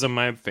one then- of those in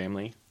my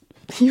family.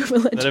 You have a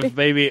ledge That baby. if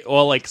baby,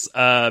 well, like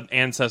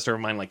ancestor of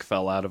mine, like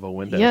fell out of a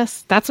window.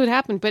 Yes, that's what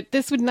happened. But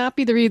this would not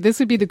be this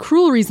would be the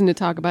cruel reason to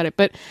talk about it.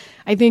 But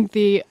I think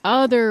the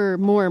other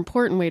more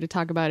important way to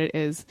talk about it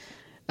is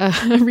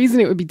a reason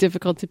it would be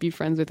difficult to be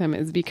friends with him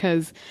is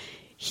because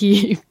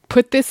he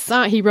put this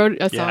song. He wrote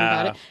a song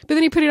Yeah. about it, but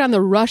then he put it on the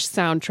Rush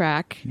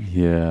soundtrack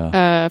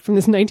yeah. from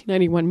this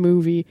 1991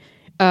 movie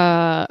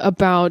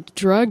about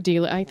drug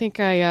dealer. I think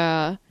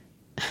I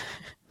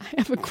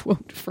have a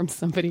quote from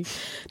somebody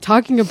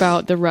talking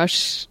about the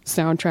Rush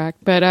soundtrack,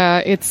 but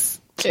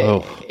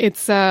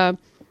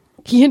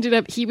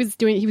he was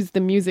the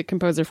music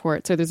composer for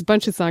it. So there's a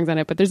bunch of songs on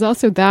it, but there's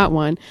also that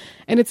one,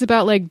 and it's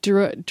about like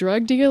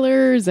drug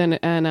dealers and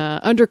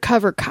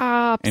undercover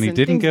cops. And he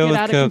didn't things go get with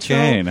out of control.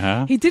 cocaine,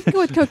 huh? He didn't go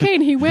with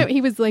cocaine. He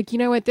was like, you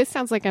know what? This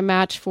sounds like a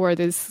match for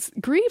this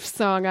grief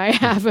song I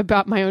have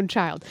about my own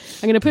child.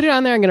 I'm going to put it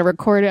on there. I'm going to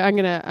record it. I'm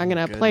going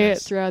to play it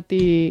throughout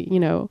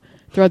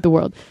throughout the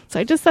world. So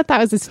I just thought that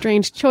was a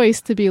strange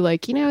choice to be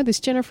like, this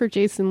Jennifer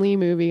Jason Leigh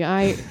movie.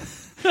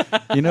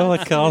 You know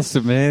what calls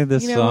to me?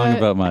 This You know song what?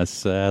 about my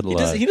sad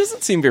life. He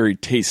doesn't seem very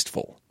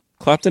tasteful.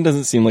 Clapton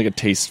doesn't seem like a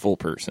tasteful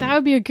person. That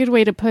would be a good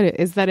way to put it.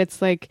 Is that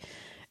it's like,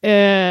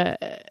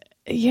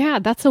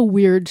 that's a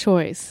weird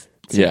choice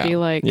to be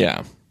like,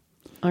 yeah.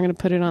 I'm going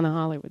to put it on the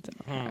Hollywood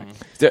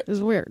soundtrack. There- It's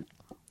weird.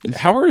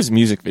 How are his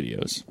music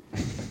videos?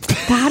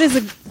 That is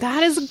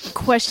a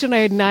question I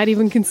had not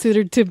even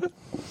considered to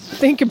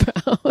think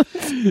about.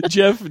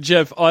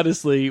 Jeff,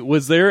 honestly,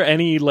 was there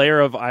any layer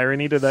of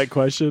irony to that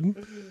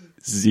question?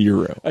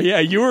 Zero. Yeah,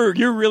 you're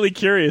really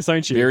curious,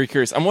 aren't you? Very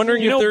curious. I'm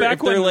wondering You know, if they're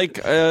back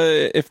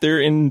when- if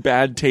they're in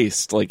bad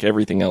taste, like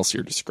everything else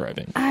you're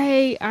describing.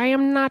 I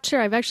am not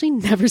sure. I've actually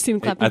never seen a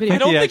Clapton I video. I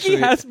don't He think he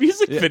actually- has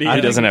music Yeah, videos. I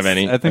He doesn't have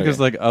any. I think Okay. there's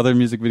like other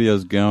music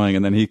videos going,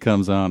 and then he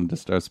comes on and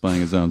just starts playing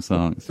his own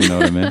songs. You know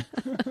what I mean?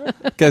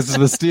 Guys, it's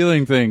the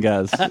stealing thing,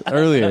 guys.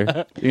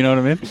 Earlier, you know what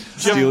I mean?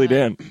 Steely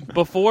Dan.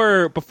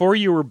 Before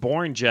you were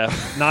born,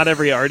 Jeff. Not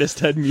every artist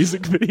had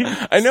music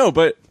videos. I know,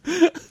 but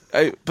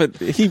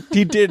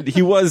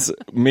he was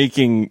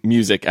making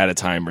music at a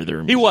time where there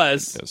were He music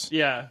was, videos.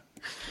 yeah.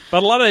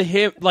 But a lot of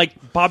him, like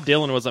Bob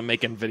Dylan, wasn't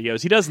making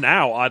videos. He does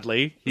now.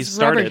 Oddly, he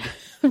started.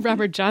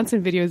 Robert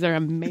Johnson videos are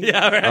amazing.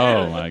 Yeah, right.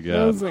 Oh my god,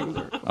 Those things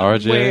are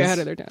RJs, way ahead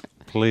of their time.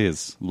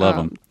 please love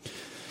them.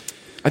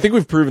 I think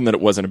we've proven that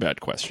it wasn't a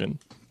bad question.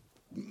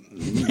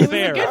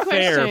 Fair, good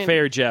question.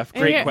 fair, Jeff.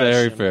 Great Yeah. question.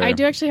 Very fair. I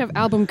do actually have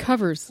album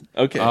covers.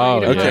 Okay. Oh,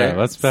 to okay. have.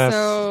 Let's pass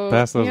those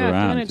yeah, if you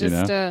around. wanna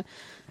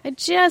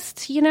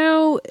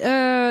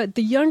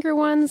the younger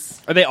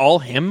ones, Are they all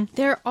him?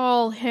 they're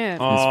all him.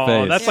 Oh,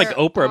 face. that's like They're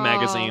Oprah all-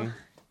 magazine.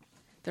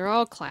 They're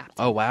all clapped.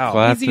 Oh wow.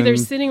 Clapton. He's either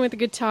sitting with the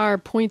guitar,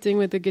 pointing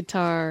with the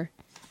guitar.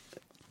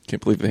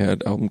 Can't believe they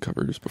had album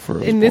covers before. I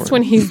was In this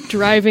born. one, he's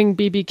driving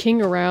BB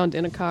King around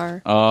in a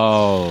car.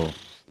 Oh,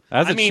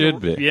 as I it mean, should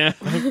be. Yeah.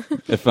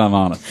 If I'm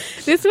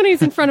honest. This one,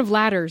 he's in front of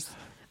ladders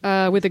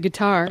with a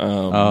guitar.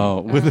 Oh,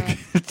 with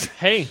the.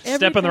 Hey,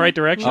 step in the right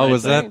direction. Oh, I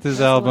was think. that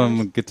his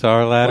album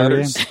Guitar Ladder?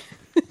 Ladders.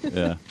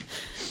 Yeah.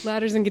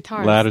 Ladders and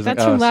Guitars. Ladders-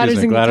 That's oh, from excuse Ladders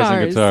me, and Ladders and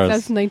Guitars. Guitars.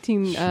 That's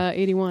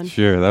 1981.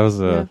 Sure, that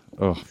was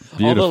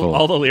beautiful.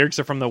 All the lyrics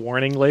are from the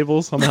warning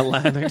labels on that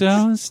ladder.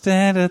 Don't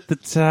stand at the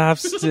top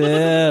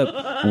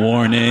step.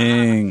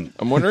 Warning.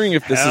 I'm wondering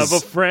if this Have a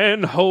is.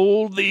 friend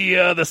hold the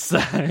other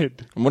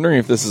side. I'm wondering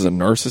if this is a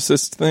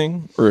narcissist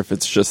thing, or if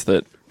it's just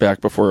that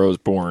back before I was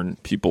born,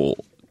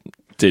 people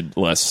did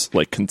less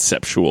like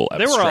conceptual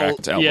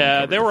abstract album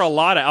covers. There were a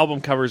lot of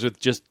album covers with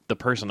just the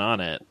person on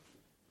it.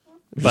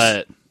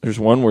 But There's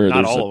one where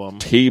Not there's all of a 'em.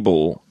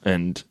 table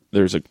and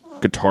there's a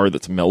guitar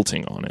that's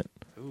melting on it,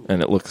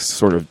 and it looks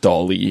sort of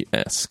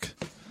Dali-esque.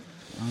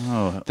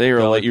 Oh, They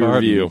are let you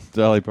review.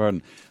 Dolly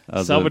Parton. That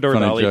was a Salvador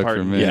funny Dali joke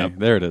Parton. For me. Yeah.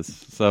 There it is.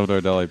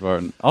 Salvador Dali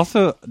Parton.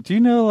 Also, do you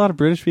know a lot of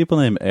British people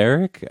named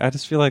Eric? I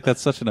just feel like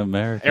that's such an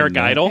American Eric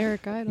name. Idle.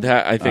 Eric Idle.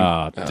 That I think.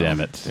 Oh, damn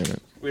it.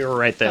 We were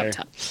right there.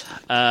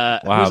 Wow,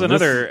 Who's this-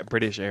 another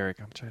British Eric?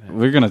 I'm trying to.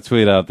 We're going to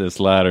tweet out this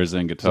Ladders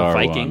and Guitar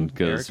Viking, one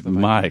because, Eric the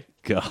Viking. my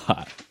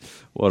God,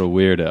 what a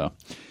weirdo.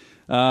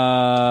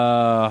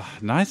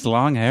 Nice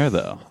long hair,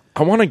 though.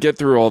 I want to get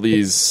through all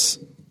these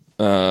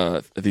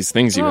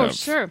things you Oh, have.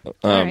 sure.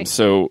 All right.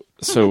 So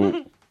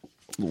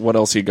what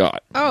else you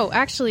got? Oh,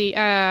 actually,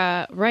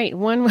 right.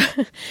 One.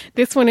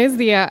 This one is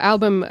the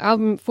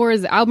album for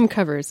his album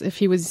covers. If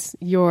he was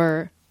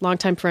your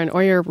longtime friend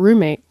or your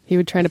roommate, he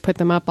would try to put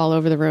them up all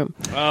over the room.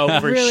 Oh,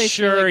 for Really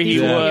feel sure like he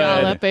these would. would be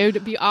all up. It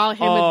would be all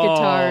him with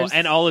guitars.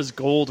 And all his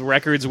gold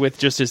records with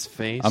just his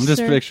face. I'm just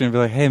Sure. picturing, be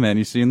like, hey, man,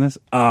 you seen this?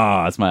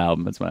 Ah, it's my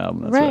album. It's my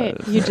album. That's right.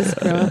 right. You just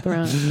grow up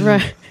around.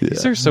 Right.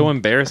 These are so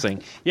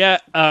embarrassing. Yeah.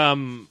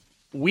 I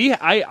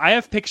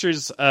have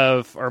pictures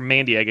of, or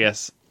Mandy, I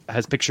guess,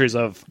 has pictures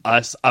of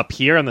us up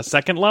here on the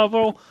second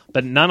level,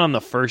 but none on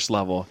the first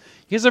level.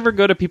 You guys ever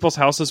go to people's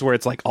houses where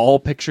it's like all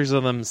pictures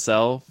of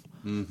themselves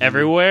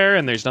everywhere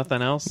and there's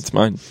nothing else? It's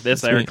mine. That's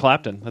It's Eric me.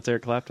 Clapton. That's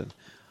Eric Clapton.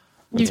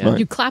 You mine.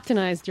 you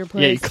Claptonized your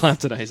place. Yeah, you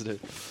Claptonized it.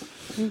 I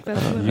think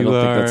that's what- I You don't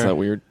think that's are- that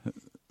weird.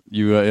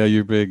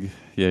 You're big.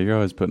 Yeah, you're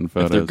always putting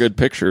photos. If they're good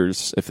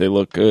pictures, if they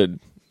look good,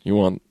 you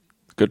want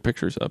good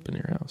pictures up in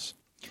your house.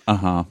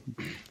 Uh-huh.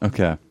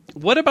 Okay.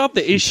 What about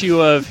the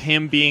issue of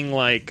him being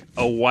like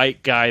a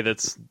white guy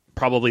that's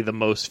probably the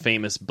most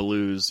famous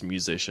blues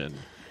musician?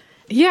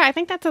 Yeah, I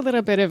think that's a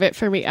little bit of it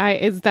for me.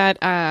 It's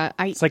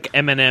like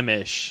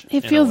Eminem-ish. It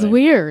in a feels way.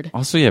 weird.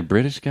 Also, yeah,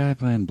 British guy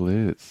playing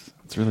blues.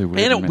 It's really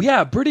weird. to And me.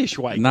 yeah, British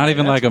white. Not guy.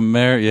 even That's-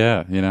 like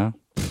yeah, you know?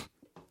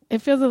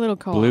 It feels a little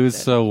cold. Blues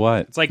so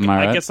what? It's like Am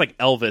I I right? guess like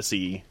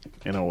Elvis-y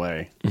in a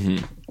way.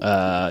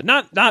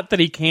 Not that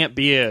he can't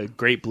be a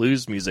great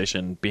blues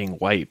musician being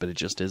white, but it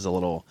just is a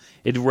little.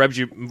 It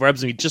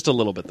rubs me just a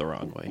little bit the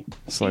wrong way.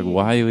 It's like,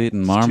 why are you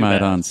eating too Marmite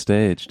bad. on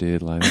stage,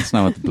 dude? Like, that's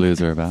not what the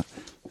blues are about.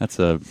 That's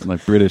a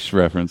like British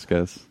reference,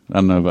 guys. I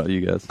don't know about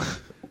you guys.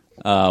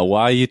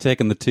 Why are you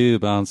taking the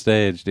tube on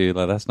stage, dude?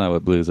 Like, that's not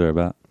what blues are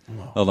about.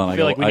 Hold on, I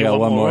feel like we I need got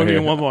one more We need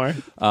here. one more.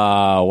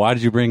 Why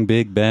did you bring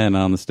Big Ben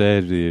on the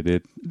stage, dude?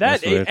 That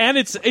That's weird. and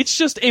it's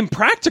just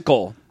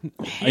impractical.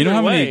 You know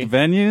how many way.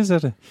 venues?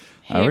 That,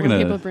 Hate we're when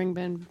gonna. people bring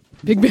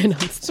Big Ben on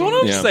stage. That's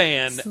what I'm Yeah.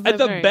 saying. So At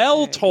the very-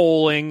 bell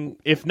tolling,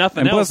 if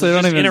nothing And plus else, they it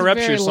don't just even-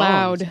 interrupts very your songs.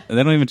 loud. They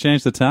don't even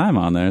change the time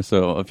on there.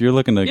 So if you're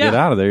looking to get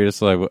Yeah. out of there, you're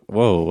just like,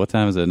 whoa, what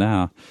time is it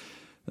now?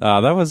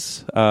 That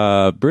was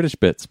British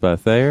Bits by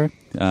Thayer.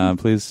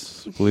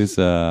 Please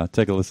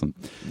take a listen.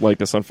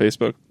 Like us on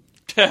Facebook.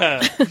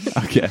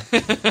 Okay.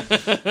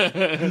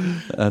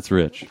 That's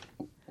rich.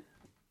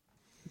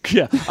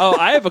 Yeah. Oh,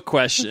 I have a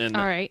question.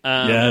 All right.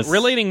 Yes.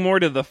 Relating more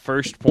to the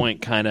first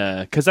point, kind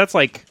of, because that's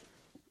like,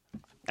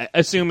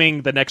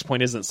 assuming the next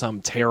point isn't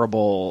some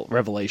terrible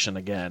revelation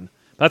again.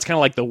 That's kind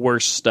of like the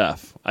worst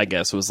stuff, I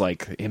guess, was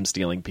like him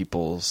stealing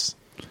people's.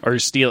 Or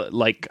steal,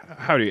 like,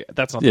 how do you.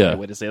 That's not the Yeah. right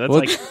way to say it. That's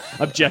What- like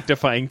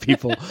objectifying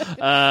people.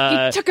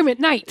 He took him at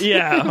night.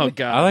 Yeah. Oh, I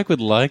God. would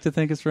like to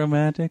think it's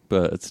romantic,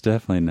 but it's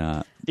definitely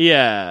not.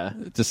 Yeah.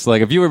 Just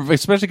like if you were,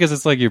 especially because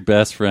it's like your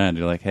best friend.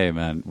 You're like, hey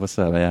man, what's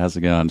up? Hey, how's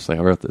it going? Just like,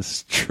 I wrote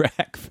this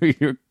track for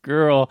your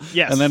girl.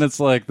 Yes. And then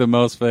it's like the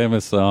most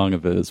famous song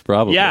of his,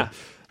 probably. Yeah.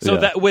 So Yeah.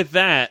 that with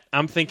that,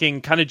 I'm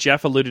thinking kind of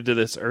Jeff alluded to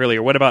this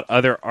earlier. What about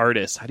other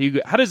artists?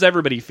 How does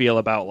everybody feel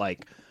about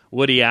like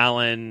Woody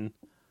Allen?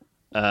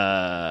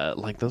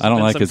 Like those I don't have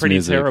been like some his pretty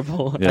music.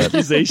 terrible Yeah.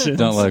 accusations.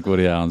 Don't like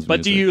Woody Allen's But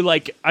music. do you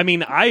like? I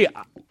mean,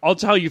 I'll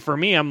tell you. For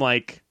me, I'm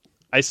like,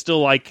 I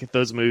still like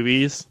those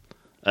movies,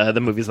 the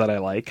movies that I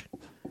like,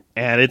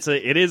 and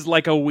it is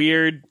like a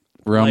weird.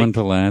 Roman like,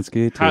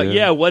 Polanski, too. How,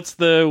 yeah, what's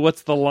the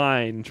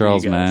line? for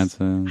Charles you guys?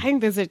 Manson. I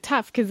think those are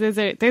tough because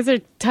those are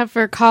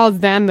tougher calls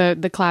than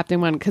the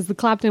Clapton one because the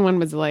Clapton one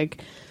was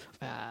like,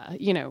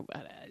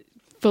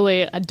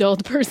 fully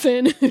adult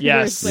person.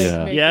 Yes. Who was, like, Yeah.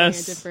 making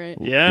Yes. a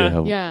different.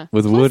 Yeah. Yeah.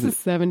 With Plus Wood, the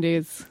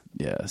 70s.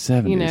 yeah,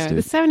 70s, You know, dude.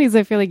 the 70s,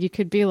 I feel like you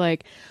could be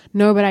like,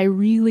 no, but I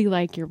really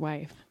like your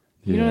wife.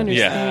 You don't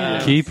Yeah.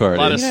 understand. Key party.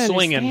 A lot of You don't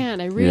swinging.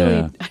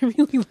 understand. I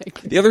really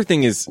like it. The other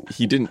thing is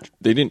they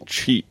didn't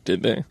cheat,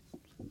 did they?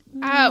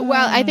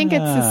 Well, I think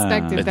it's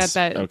suspected It's-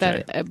 that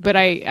okay. but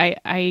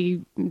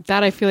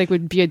I feel like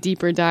would be a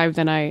deeper dive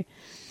than I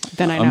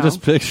then I know. I'm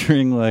just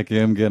picturing like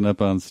him getting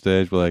up on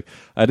stage, like,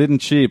 I didn't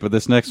cheat, but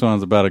this next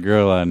one's about a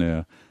girl I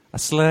knew. I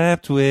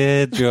slept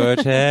with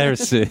George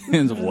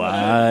Harrison's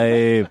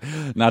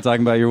wife. Not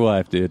talking about your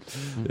wife, dude.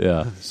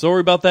 Yeah. Sorry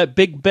about that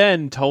Big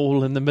Ben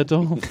toll in the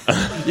middle.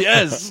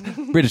 Yes.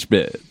 British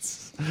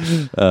bits.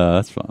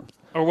 That's fun.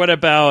 Or what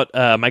about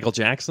Michael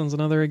Jackson's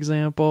another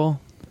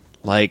example?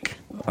 Like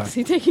Is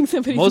he taking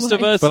somebody's most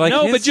of wife? us, But, like,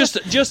 no, his-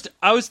 but just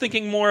I was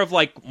thinking more of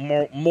like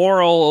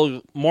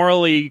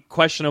morally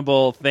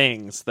questionable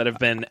things that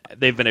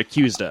they've been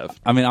accused of.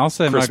 I mean, I'll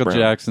say Chris Michael Brown.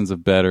 Jackson's a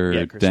better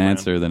Yeah, Chris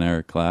dancer than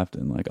Eric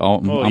Clapton. Like,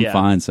 I'm yeah.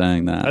 fine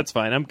saying that. That's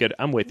fine. I'm good.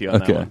 I'm with you on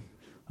that okay. one.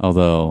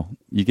 Although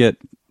you get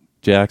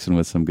Jackson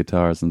with some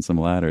guitars and some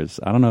ladders,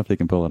 I don't know if he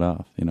can pull it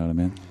off. You know what I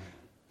mean?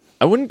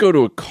 I wouldn't go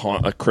to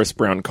a Chris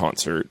Brown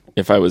concert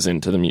if I was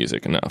into the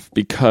music enough,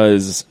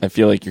 because I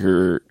feel like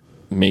you're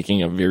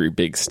making a very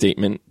big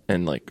statement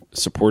and like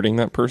supporting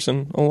that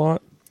person a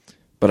lot.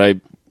 But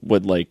I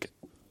would like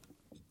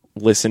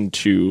listen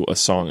to a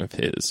song of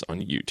his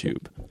on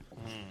YouTube,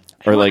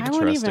 or like I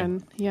won't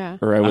even. Yeah.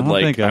 or I would don't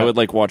like think I would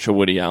like watch a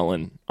Woody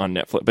Allen on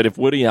Netflix. But if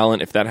Woody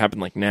Allen, if that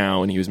happened like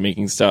now and he was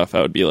making stuff,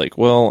 I would be like,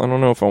 well, I don't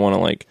know if I want to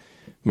like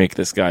make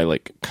this guy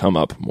like come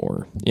up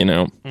more, you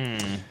know.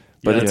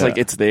 But it's Yeah. like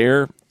it's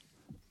there.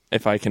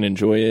 If I can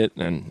enjoy it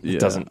and Yeah. it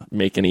doesn't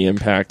make any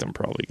impact, I'm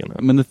probably I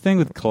gonna. mean, the thing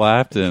with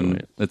Clapton,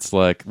 Right. it's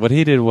like what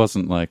he did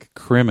wasn't like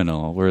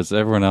criminal, whereas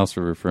everyone else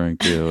we're referring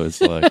to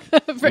is like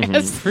For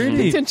his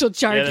potential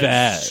charges.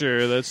 bad.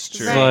 True. That's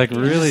true. It's like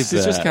really He's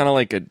bad. just kind of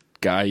like a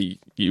guy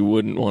you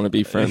wouldn't want to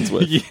be friends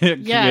with.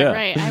 Yeah,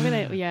 right. I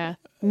mean, yeah.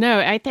 No,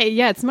 I think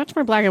it's much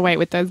more black and white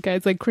with those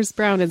guys. Like Chris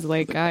Brown is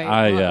like,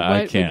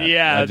 I can't.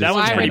 Yeah, I just that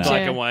one's Why pretty would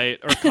black you? and white.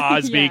 Or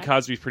Cosby. Yeah.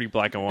 Cosby's pretty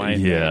black and white.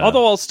 Yeah.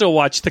 Although I'll still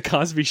watch the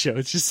Cosby Show.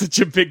 It's just such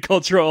a big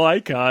cultural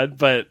icon.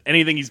 But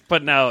anything he's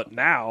putting out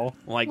now,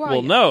 like, Well,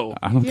 we'll yeah. know.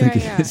 I don't Yeah,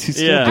 think yeah. it is. He's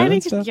still Yeah. doing I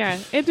think,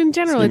 stuff? in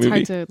general, It's it's a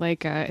hard to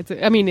like.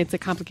 It's a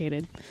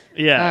complicated.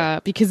 Yeah.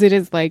 Because it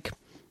is like,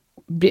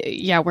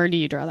 where do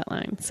you draw that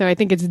line? So I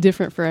think it's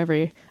different for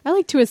every. I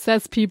like to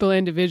assess people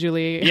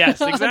individually. Yes,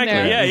 on exactly.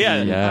 their-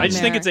 Yeah. I just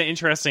think there. it's an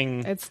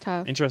interesting It's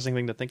tough.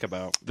 thing to think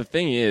about. The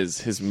thing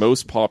is, his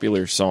most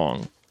popular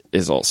song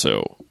is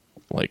also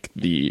like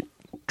the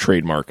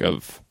trademark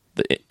of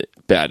the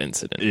bad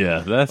incident.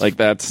 Yeah, that's Like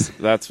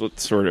that's what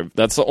sort of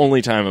that's the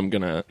only time I'm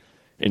gonna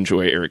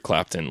enjoy Eric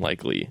Clapton.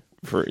 Likely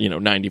for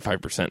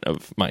 95%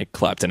 of my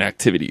Clapton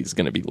activity is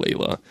gonna be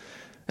Layla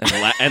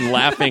and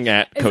laughing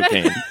at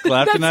cocaine.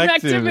 Clapton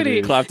That's an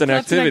activity. Clapton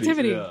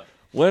activity.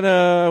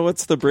 Yeah.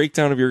 What's the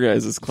breakdown of your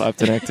guys'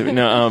 Clapton activity?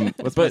 No,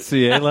 What's my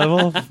CA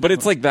level? but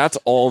it's like that's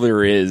all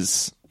there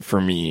is for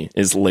me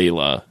is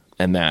Layla,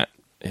 and that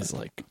is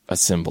like a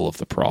symbol of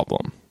the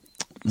problem.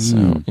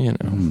 So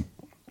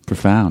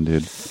Profound,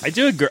 dude. I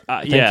do agree.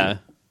 Yeah.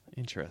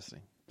 Interesting.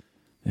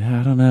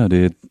 Yeah, I don't know,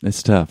 dude.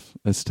 It's tough.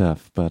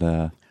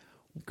 But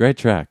great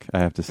track, I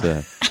have to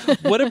say.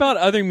 What about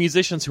other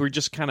musicians who are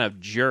just kind of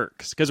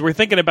jerks? Because we're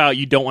thinking about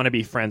you don't want to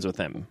be friends with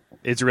him.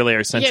 It's really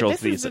our central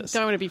this is thesis.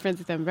 don't want to be friends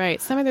with them,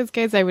 right? Some of those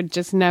guys, I would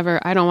just never.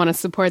 I don't want to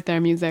support their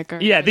music. Or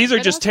Yeah, these are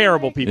But just also,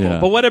 terrible like- people. Yeah.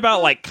 But what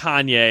about like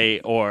Kanye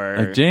or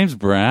Like James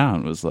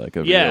Brown was like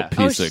a Yeah.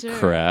 real piece Oh, of sure.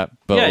 crap.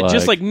 But yeah,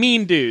 just like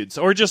mean dudes,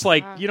 or just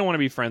like you don't want to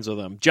be friends with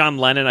them. John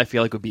Lennon, I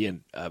feel like would be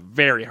a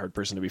very hard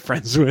person to be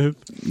friends with.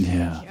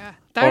 yeah,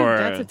 Yeah, Or-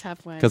 that's a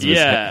tough one. because of his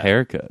Yeah.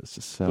 haircut is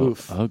just so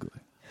Oof. ugly.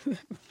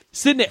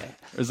 Sydney,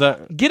 Is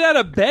that get out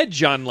of bed,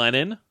 John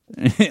Lennon.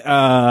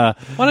 uh,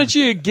 Why don't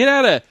you get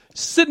out of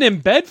sitting in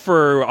bed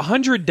for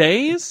 100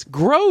 days?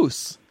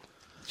 Gross.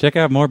 check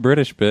out more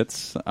British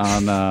bits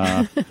on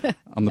on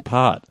the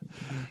pod.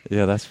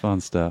 Yeah, that's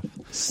fun stuff.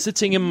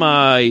 Sitting in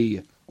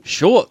my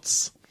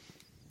shorts.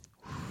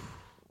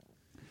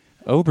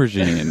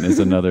 Aubergine is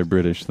another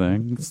British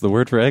thing. It's the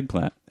word for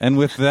eggplant. And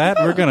with that,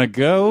 we're going to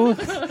go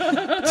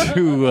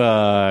to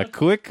a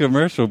quick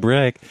commercial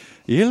break.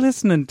 You're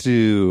listening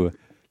to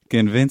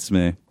Convince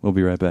Me. We'll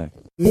be right back.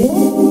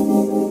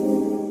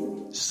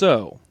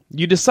 So,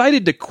 you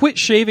decided to quit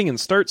shaving and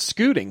start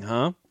scooting,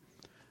 huh?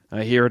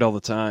 I hear it all the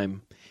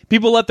time.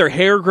 People let their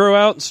hair grow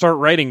out and start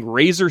riding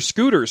razor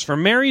scooters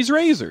from Mary's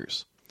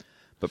Razors.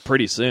 But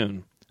pretty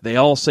soon, they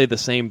all say the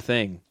same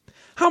thing.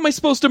 How am I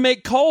supposed to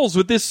make calls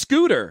with this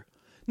scooter?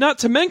 Not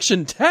to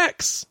mention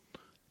texts.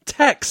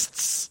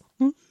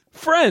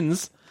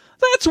 Friends,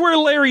 that's where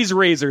Larry's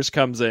Razors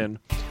comes in.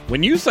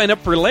 When you sign up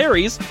for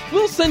Larry's,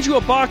 we'll send you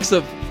a box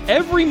of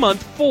every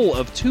month full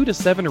of 2 to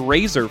 7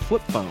 Razor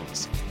flip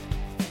phones.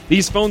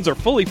 These phones are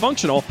fully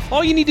functional.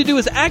 All you need to do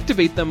is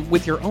activate them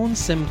with your own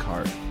SIM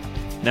card.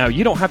 Now,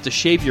 you don't have to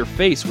shave your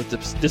face with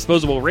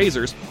disposable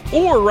razors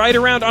or ride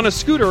around on a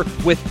scooter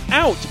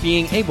without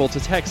being able to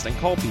text and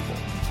call people.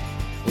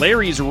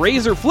 Larry's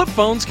Razor flip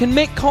phones can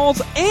make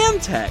calls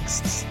and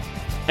texts.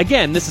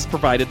 Again, this is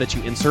provided that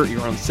you insert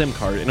your own SIM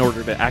card in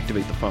order to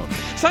activate the phone.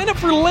 Sign up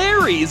for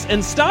Larry's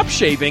and stop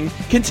shaving,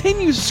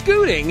 continue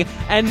scooting,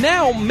 and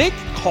now make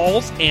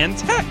calls and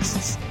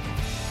texts.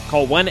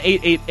 Call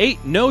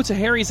 1-888-NO to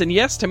Harry's and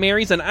yes to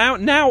Mary's and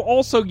now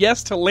also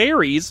yes to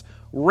Larry's,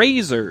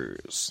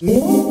 razors.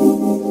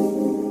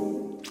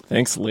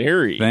 Thanks,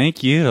 Larry.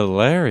 Thank you to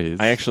Larry's.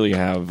 I actually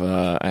have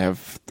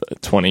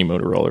 20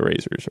 Motorola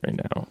razors right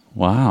now.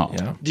 Wow.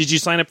 Yeah. Did you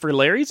sign up for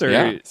Larry's? Or?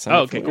 Yeah. sign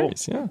Oh, up for okay, cool.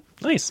 Larry's, Yeah.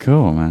 Nice.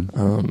 Cool, man.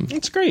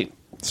 That's great.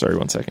 Sorry,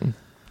 1 second.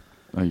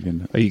 Are you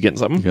getting, Are you getting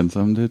something?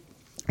 something, dude?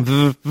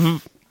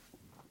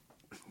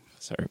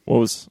 Sorry. What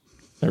was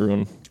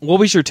everyone? What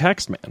was your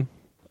text, man?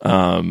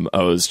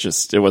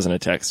 It wasn't a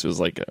text. It was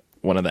like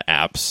one of the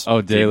apps.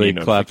 Oh, gave me daily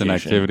a Clapton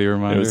notification. activity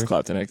reminder? It was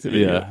Clapton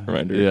activity Yeah.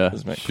 reminder. Yeah, It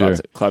was my sure.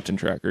 Clapton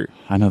tracker.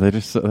 I know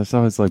that's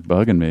always like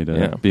bugging me to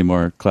Yeah. be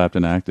more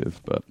Clapton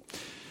active. But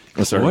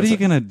Oh, sorry, what one are you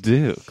second. gonna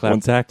do?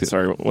 Clapton active.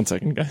 Sorry, 1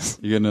 second, guys.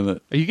 You getting another?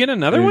 Are you getting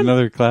another one?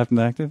 Another Clapton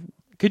active?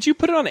 Could you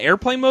put it on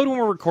airplane mode when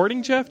we're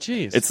recording, Jeff?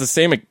 Jeez. It's the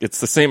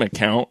same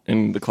account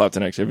in the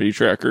Clapton activity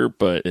tracker,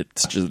 but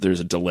it's just there's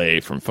a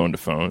delay from phone to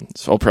phone.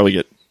 So I'll probably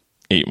get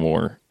 8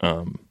 more.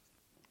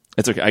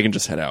 It's okay. I can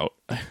just head out.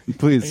 I can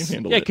Please.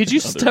 handle yeah, it could you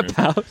in other step rooms.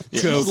 out?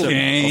 Yeah, I'll step out.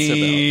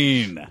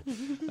 Cocaine.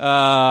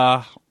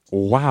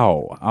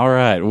 Wow. All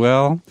right.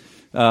 Well,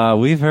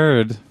 we've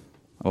heard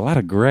a lot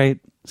of great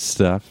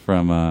stuff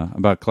from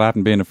about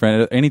Clapton being a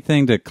friend.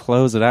 Anything to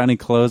close it out? Any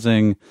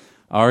closing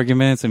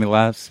arguments? Any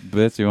last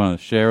bits you want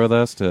to share with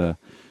us to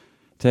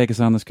take us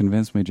on this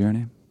Convince Me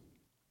journey?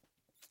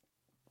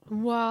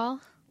 Well,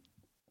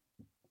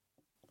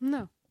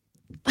 no.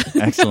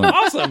 Excellent.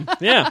 Awesome.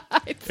 Yeah.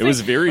 It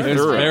was very It was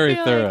thorough. very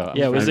Really? thorough.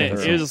 Yeah, Very it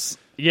thorough. was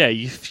yeah,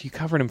 you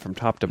covered him from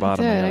top to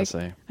bottom, I gotta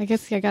say. I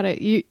guess I got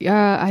it. You,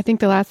 I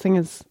think the last thing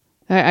is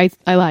I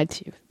lied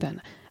to you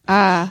then.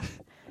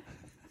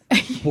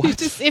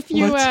 If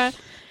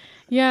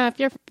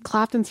you're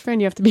Clapton's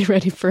friend, you have to be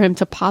ready for him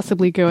to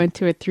possibly go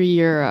into a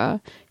 3-year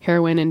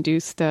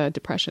heroin-induced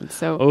depression.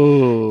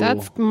 So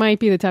that might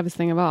be the toughest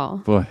thing of all.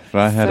 Boy, if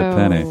I had a So-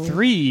 penny.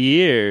 3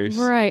 years.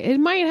 Right. It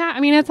might I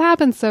mean, it's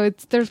happened, so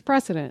there's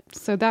precedent.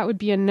 So that would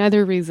be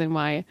another reason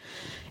why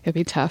it'd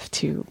be tough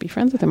to be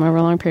friends with him over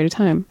a long period of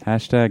time.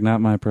 Hashtag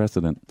not my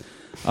precedent.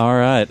 All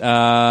right.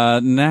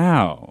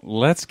 Now,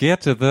 let's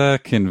get to the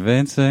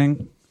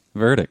convincing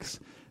verdicts.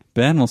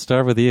 Ben, we'll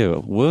start with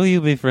you. Will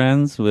you be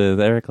friends with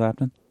Eric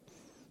Clapton?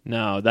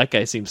 No, that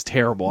guy seems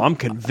terrible. I'm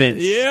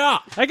convinced. Yeah.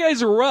 That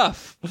guy's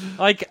rough.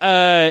 Like,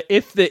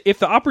 if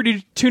the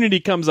opportunity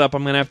comes up,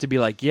 I'm gonna have to be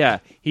like, yeah,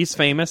 he's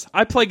famous.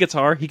 I play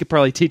guitar. He could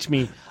probably teach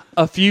me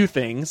a few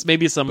things,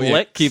 maybe some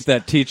licks, Keep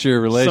that teacher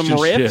some relationship.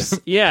 riffs.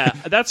 Yeah,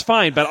 that's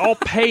fine. But I'll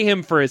pay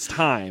him for his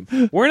time.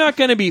 We're not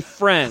gonna be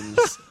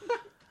friends.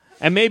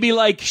 And maybe,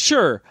 like,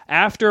 sure,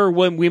 after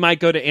when we might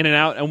go to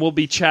In-N-Out and we'll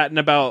be chatting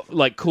about,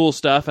 like, cool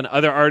stuff and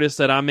other artists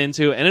that I'm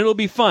into, and it'll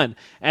be fun.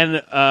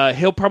 And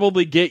he'll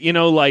probably get,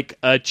 like,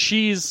 a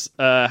cheese,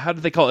 how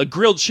do they call it? A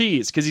grilled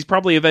cheese, because he's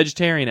probably a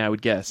vegetarian, I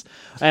would guess.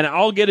 And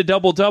I'll get a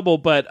double-double,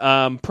 but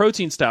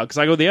protein style, because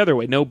I go the other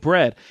way, no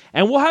bread.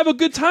 And we'll have a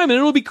good time, and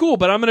it'll be cool,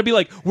 but I'm going to be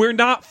like, we're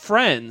not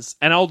friends.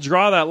 And I'll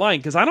draw that line,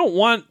 because I don't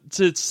want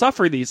to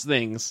suffer these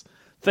things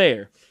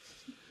there.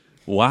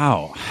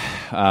 Wow.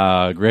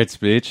 Great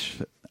speech.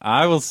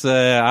 I will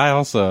say I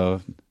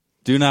also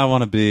do not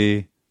want to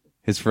be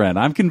his friend.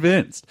 I'm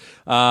convinced.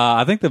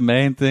 I think the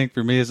main thing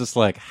for me is just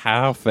like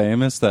how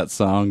famous that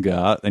song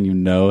got,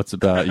 and it's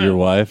about your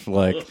wife.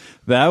 Like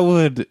that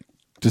would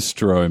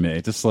destroy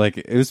me. Just like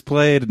it was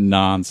played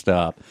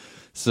nonstop.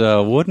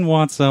 So wouldn't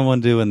want someone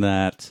doing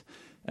that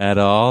at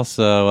all.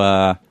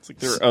 So It's like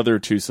there are other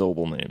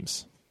 2-syllable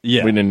names.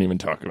 yeah. We didn't even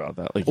talk about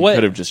that. Like, you What?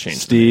 could have just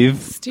changed the name.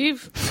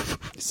 Steve.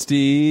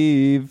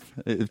 Steve,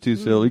 If 2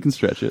 syllables, you can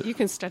stretch it. you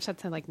can stretch that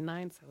to like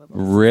 9 syllables.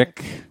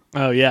 Rick.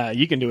 Oh, yeah,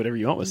 you can do whatever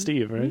you want with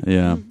Steve, right?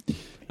 Yeah.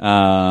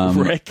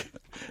 Rick.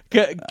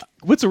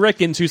 What's a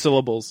Rick in 2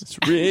 syllables?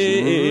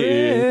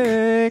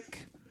 Rick.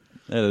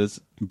 That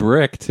is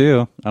brick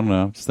too. I don't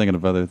know. Just thinking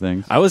of other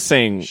things. I was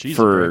saying She's a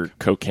for brick.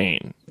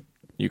 cocaine,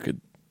 you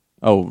could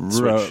Oh,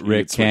 switch, you could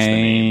Rick switch the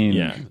name. Kane.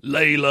 Yeah.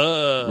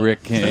 Layla.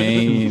 Rick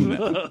Kane.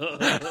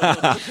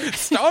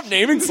 Stop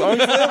naming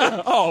songs.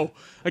 Oh,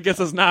 I guess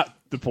that's not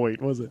the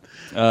point, was it?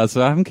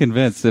 So I'm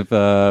convinced if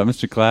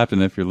Mr.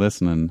 Clapton, if you're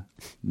listening,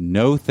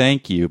 no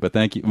thank you, but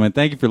thank you. I mean,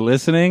 thank you for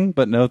listening,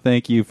 but no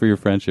thank you for your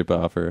friendship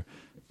offer.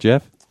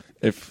 Jeff?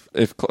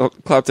 If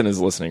Clapton is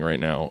listening right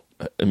now,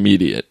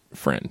 immediate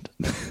friend.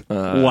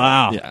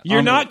 Wow. Yeah,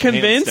 You're not hands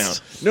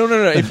convinced? down.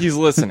 No. If he's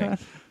listening,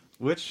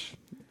 Which?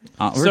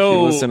 if So-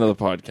 you listen to the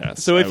podcast.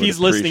 So I if would he's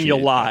listening,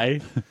 you'll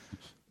appreciate lie.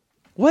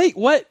 Wait,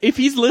 what? If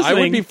he's that. listening...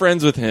 I would be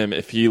friends with him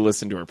if he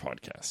listened to our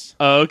podcast.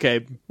 Oh,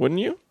 okay. Wouldn't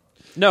you?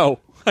 No,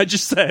 I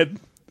just said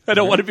I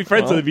don't want to be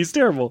friends Well- with him. He's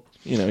terrible.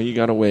 You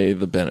got to weigh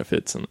the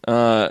benefits. And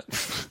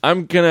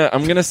I'm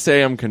gonna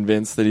say I'm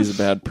convinced that he's a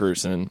bad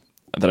person.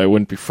 That I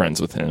wouldn't be friends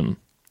with him.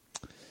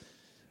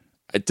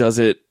 Does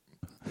it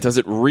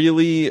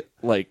really,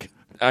 like,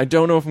 I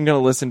don't know if I'm gonna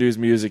listen to his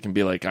music and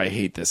be like, I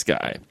hate this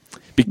guy,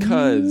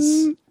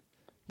 because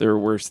there are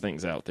worse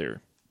things out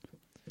there.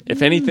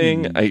 If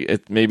anything,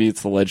 maybe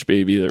it's the Ledge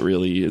Baby that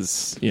really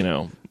is,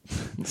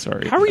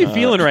 sorry. How are you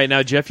feeling right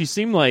now, Jeff? You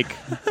seem like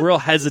real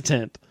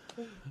hesitant.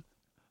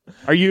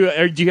 Do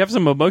you have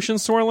some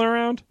emotions swirling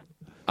around?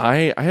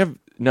 I have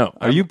No.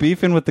 Are you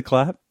beefing with the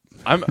clap?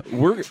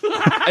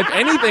 If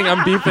anything,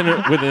 I'm beefing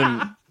it with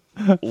him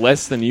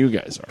less than you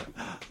guys are.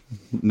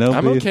 No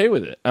I'm beef. okay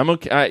with it. I'm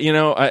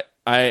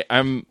okay.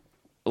 I'm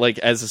like,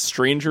 as a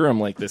stranger, I'm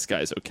like, this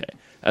guy's okay.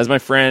 As my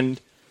friend,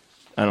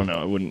 I don't know.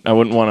 I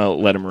wouldn't want to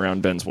let him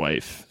around Ben's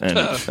wife and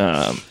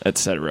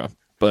etc.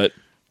 But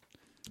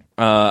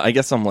I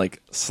guess I'm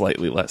like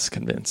slightly less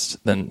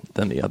convinced than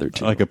the other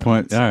two. Like a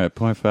point. All right,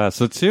 0.5.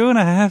 So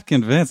 2.5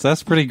 convinced.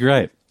 That's pretty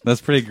great.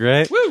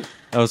 Woo!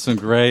 That was some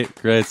great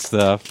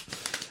stuff.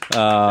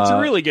 It's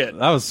really good.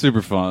 That was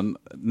super fun.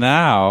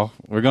 Now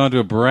we're going to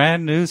a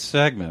brand new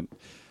segment,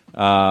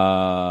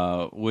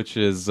 which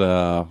is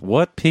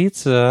what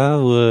pizza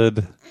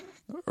would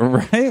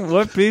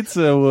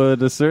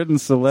a certain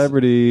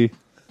celebrity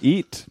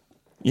eat?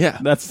 Yeah,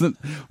 That's the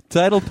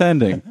title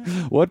pending.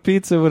 What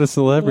pizza would a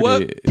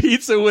celebrity? What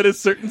pizza would a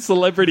certain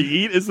celebrity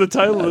eat is the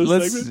title of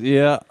the segment.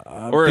 Yeah,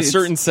 or a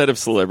certain set of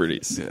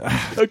celebrities.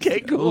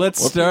 Okay, cool.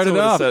 Let's What start it pizza would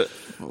a off. set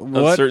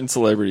of certain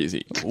celebrities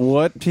eat.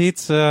 What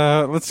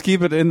pizza? Let's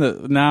keep it in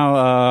the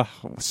now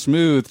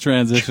smooth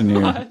transition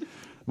here.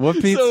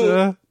 What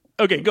pizza?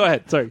 Okay, go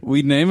ahead. Sorry.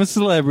 We name a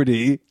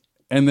celebrity,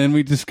 and then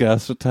we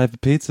discuss what type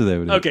of pizza they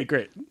would eat. Okay,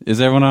 great. Is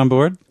everyone on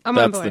board? I'm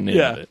on That's board. the name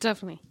Yeah. of it.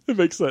 Definitely. It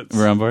makes sense.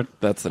 We're on board?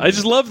 That's the I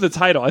just love the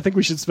title. I think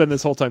we should spend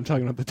this whole time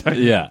talking about the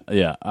title. Yeah.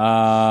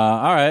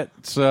 All right.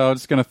 So I'm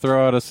just going to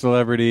throw out a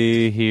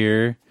celebrity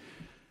here.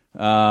 You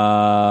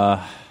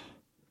got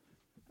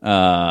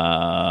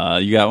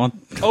one?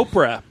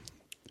 Oprah.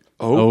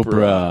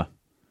 Oprah.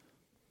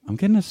 I'm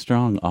getting a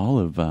strong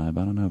olive vibe.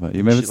 I don't know about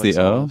you. Maybe She it's the likes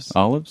O? olives.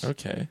 Olives?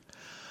 Okay.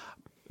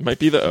 Might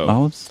be the O.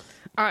 Olives?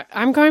 All right,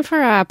 I'm going for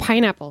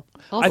pineapple.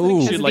 Also I think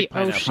because she'd of like the O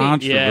pineapple. shape.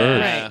 Controversial.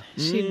 Yeah. Right.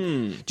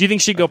 She'd- Do you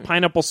think she'd go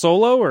pineapple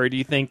solo, or do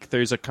you think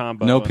there's a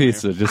combo? No in there?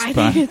 pizza, just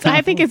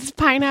I think it's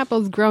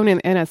pineapples grown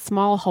in a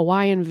small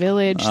Hawaiian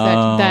village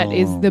that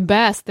is the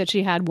best that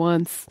she had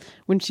once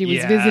when she was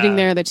Yeah. visiting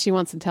there that she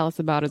wants to tell us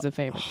about as a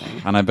favorite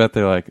thing. And I bet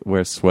they like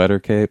wear sweater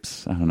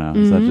capes. I don't know.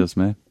 Is that just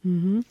me?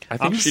 I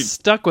think I'm she.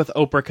 stuck with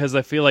Oprah because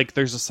I feel like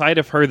there's a side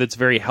of her that's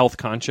very health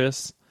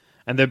conscious,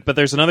 but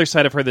there's another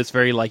side of her that's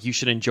very like you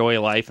should enjoy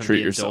life and Treat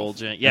be yourself.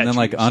 indulgent. Yeah, And then treat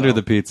like under the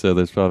yourself. pizza,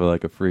 there's probably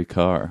like a free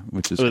car,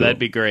 which is Oh, cool. that'd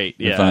be great.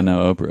 If Yeah. I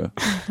know Oprah.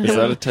 Is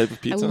that a type of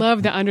I pizza?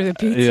 love the under the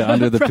pizza. Yeah,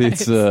 under the prize.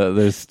 pizza,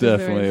 there's Those are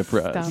definitely a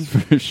prize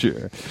stuff. for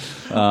sure.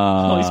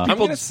 I'm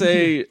going to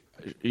say,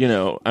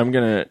 I'm going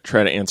to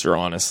try to answer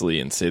honestly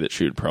and say that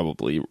she would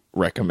probably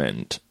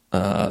recommend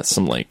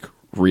some like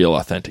real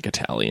authentic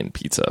Italian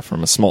pizza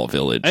from a small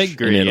village I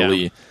agree, in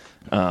Italy,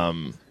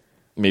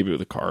 maybe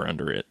with a car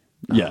under it.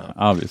 Yeah,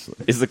 obviously.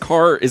 Is the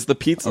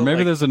pizza? Or maybe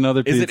like- there's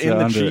another Is pizza it in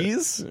the under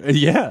cheese? it.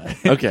 Yeah.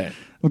 Okay.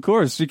 Of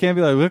course. You can't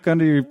be like, look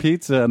under your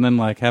pizza and then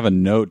like have a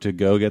note to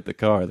go get the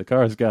car. The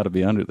car's got to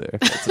be under there.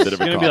 It's a bit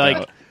of a gonna be cop-out.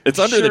 like, It's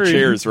under sure, the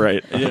chairs,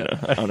 right? On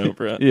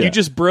Oprah. Yeah. You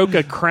just broke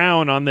a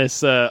crown on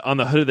this on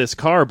the hood of this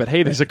car, but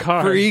hey, there's a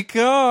car. Free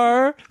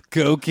car.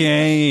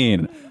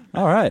 Cocaine.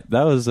 All right.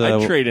 That was.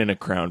 I'd trade in a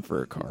crown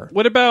for a car.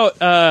 What about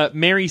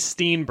Mary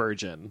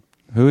Steenburgen?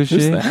 Who is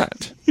Who's she?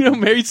 that? You know,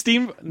 Mary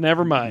Steen.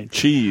 Never mind.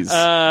 Cheese.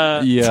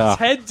 Yeah.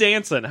 Ted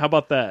Danson. How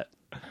about that?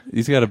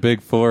 He's got a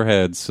big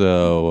forehead,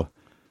 so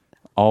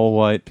all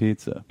white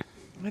pizza.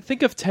 When I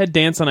think of Ted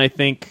Danson, I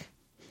think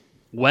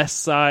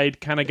West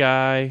Side kind of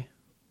guy,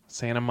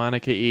 Santa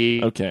Monica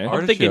E. Okay.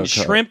 I'm thinking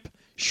Artichoke.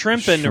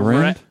 shrimp and Shrimp?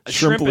 red,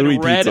 Shrimp and Louis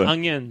red pizza.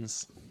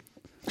 onions.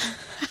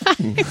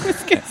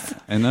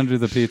 And under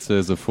the pizza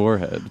is a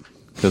forehead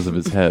because of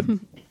his head.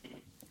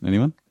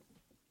 Anyone?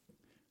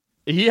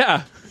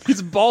 Yeah,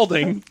 he's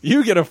balding.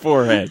 You get a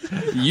forehead.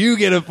 You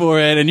get a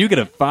forehead and you get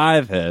a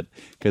 5 head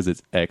because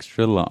it's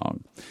extra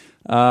long.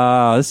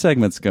 This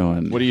segment's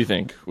going. What do you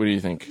think?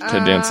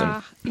 Ted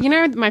Danson.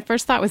 My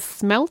first thought was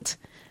smelt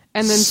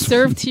and then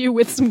served to you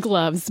with some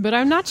gloves, but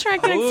I'm not sure I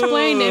can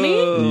explain any.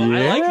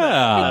 I like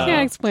that. I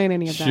can't explain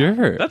any of that.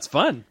 Sure. That's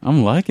fun.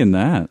 I'm liking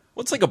that.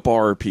 What's like a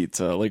bar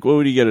pizza? Like, what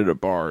would you get at a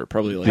bar?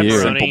 Probably like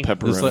Beer. simple Pepperoni.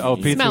 pepperoni. Just like,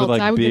 pizza Smelt. with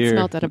like I would beer. get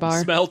smelt at a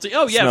bar. Smelty.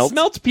 Oh yeah, Smelt?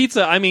 smelt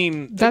pizza. I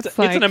mean, That's it's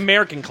an like-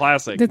 American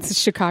classic. That's a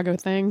Chicago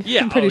thing.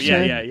 Yeah. I'm pretty oh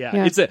sure.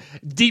 yeah. It's a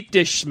deep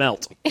dish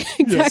smelt.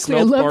 Exactly. I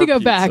smelt love to bar go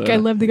back. pizza. I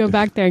love to go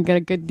back there and get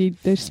a good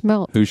deep dish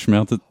smelt. Who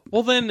schmelted?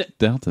 Well then,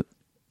 Dealt it.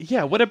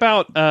 yeah. What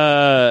about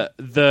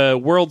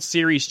the World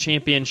Series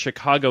champion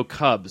Chicago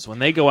Cubs when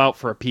they go out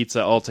for a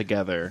pizza all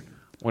together?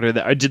 What are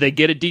they? Did they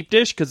get a deep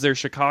dish because they're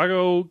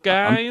Chicago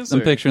guys? I'm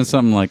or- picturing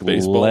something like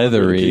Baseball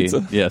leathery.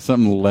 pizza. Yeah,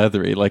 something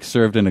leathery, like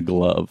served in a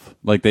glove.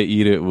 Like they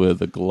eat it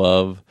with a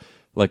glove,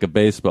 like a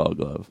baseball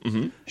glove.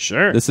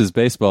 Sure. This is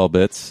Baseball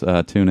Bits.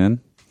 Tune in.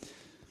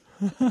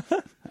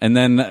 And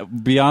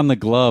then beyond the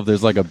glove,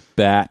 there's like a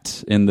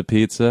bat in the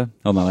pizza.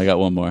 Hold on, I got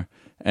one more.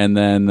 And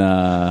then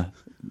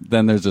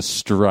there's a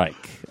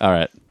strike. All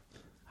right.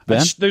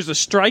 Ben? There's a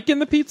strike in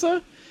the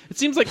pizza? It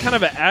seems like kind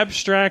of an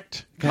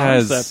abstract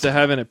Guys. concept to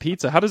have in a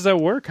pizza. How does that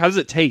work? How does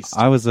it taste?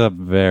 I was up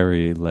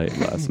very late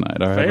last night.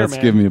 All right, Fair, let's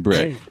man. give me a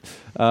break.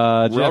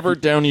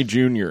 Robert Downey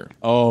Jr.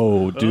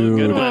 Oh, dude.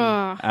 good one.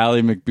 Ah. Ally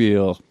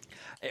McBeal.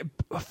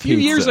 a few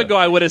Pizza. years ago,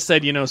 I would have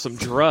said, some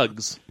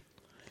drugs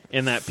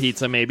in that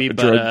pizza, maybe. But,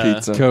 drug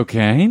pizza.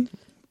 Cocaine?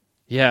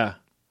 Yeah.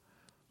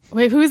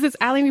 Wait, who is this?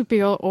 Ally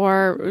McBeal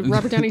or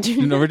Robert Downey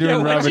Jr.? No, we're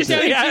doing What'd Robert. you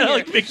say? Yeah,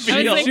 like I was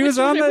McBeal. like, She was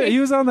which on one are that. we- He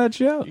was on that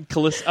show.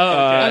 Callisto.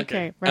 Oh,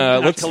 Okay, right.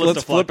 Let's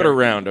Calista flip it Flockhart.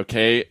 around,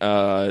 okay?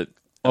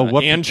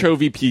 What?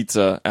 Anchovy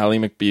pizza, Ally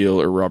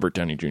McBeal or Robert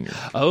Downey Jr.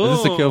 Oh.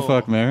 Is this a kill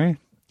fuck Mary?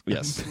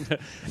 Yes.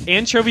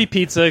 Anchovy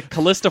pizza,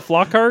 Callista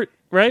Flockhart,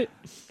 right?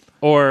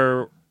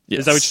 Or Yes.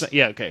 is that what you're saying?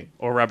 Yeah, okay.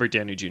 Or Robert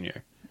Downey Jr.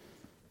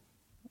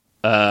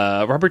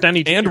 Robert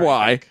Downey Jr. And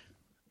why?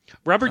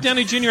 Robert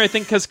Downey Jr. I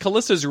think because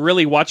Callista's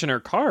really watching her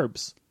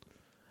carbs,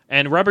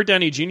 and Robert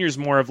Downey Jr. is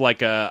more of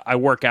like I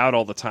work out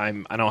all the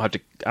time. I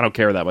don't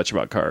care that much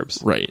about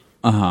carbs. Right.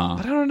 Uh huh.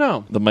 But I don't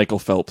know. The Michael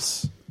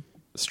Phelps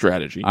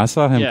strategy. I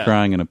saw him Yeah.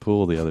 crying in a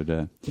pool the other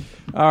day.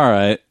 All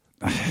right,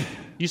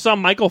 You saw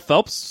Michael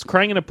Phelps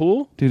crying in a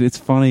pool? dude, it's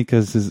funny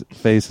because his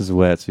face is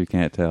wet, so you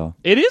can't tell.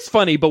 It is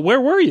funny, but where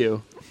were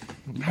you?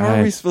 How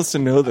are we supposed to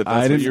know that I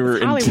that's what didn't- you were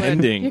Hollywood.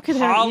 intending? You could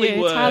have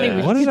Hollywood. It's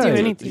Hollywood. What you did could do I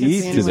anything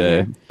eat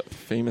anywhere. today?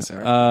 Famous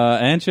actor.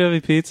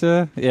 Anchovy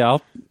pizza. Yeah,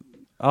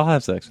 I'll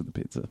have sex with the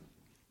pizza.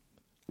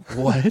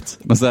 What?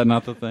 Was that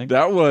not the thing?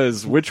 That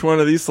was which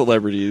one of these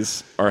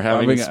celebrities are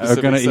having a Are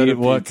specific going to set eat of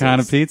what kind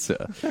of pizzas?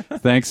 pizza?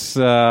 Thanks.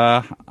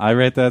 I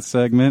rate that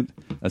segment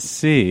a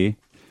C.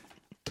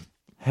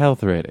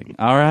 Health rating.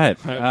 All right.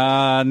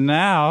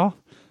 Now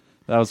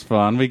that was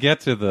fun. We get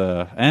to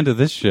the end of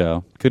this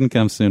show. Couldn't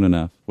come soon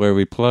enough. Where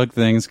we plug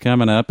things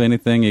coming up.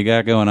 Anything you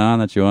got going on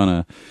that you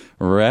want to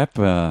rep?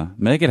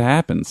 Make it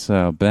happen.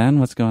 So Ben,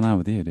 what's going on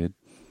with you, dude?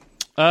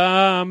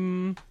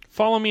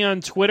 Follow me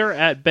on Twitter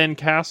at Ben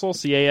Cassil,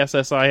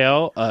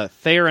 Cassil.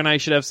 Thayer and I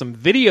should have some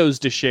videos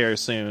to share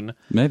soon.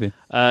 Maybe.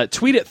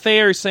 Tweet at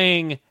Thayer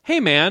saying, "Hey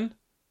man,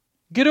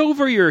 get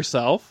over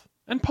yourself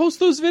and post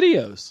those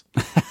videos."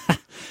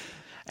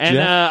 And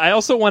Jeff? I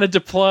also wanted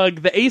to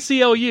plug the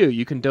ACLU.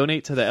 You can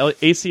donate to the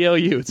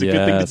ACLU. It's a good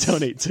thing Yes. to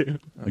donate to.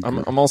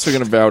 I'm also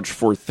going to vouch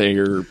for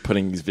Thayer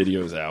putting these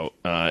videos out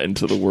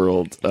into the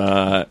world.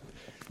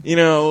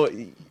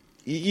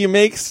 You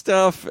make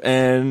stuff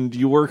and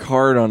you work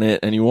hard on it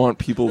and you want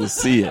people to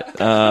see it.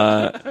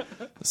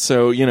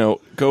 So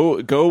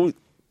go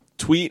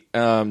tweet,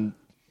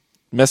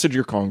 message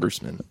your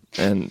congressman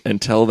and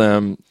tell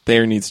them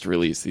Thayer needs to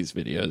release these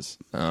videos.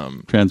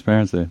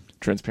 Transparency.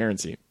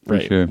 Transparency, For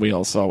right? sure. We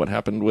all saw what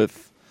happened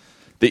with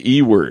the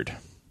E word.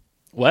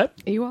 What?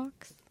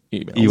 Ewoks?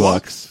 Emails.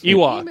 Ewoks.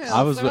 Ewoks.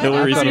 I was-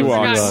 Hillary's I thought it was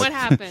Ewoks. Ewoks. What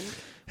happened?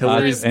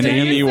 Hillary's and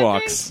damn Ian-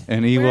 Ewoks.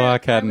 An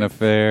Ewok had an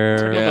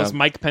affair. Yeah. Those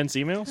Mike Pence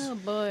emails? Oh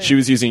boy. She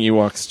was using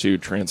Ewoks to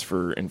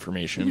transfer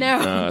information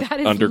No, that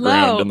is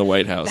underground low. in the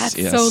White House. That's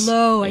Yes. so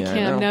low. I Yeah, can't.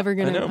 know. I'm never I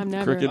gonna. know. I'm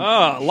never. Crooked.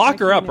 Oh, lock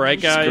her up, right,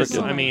 guys?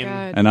 Crooked. I mean,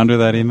 And under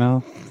that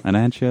email, an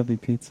anchovy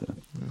pizza.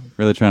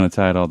 Really trying to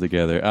tie it all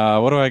together.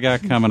 What do I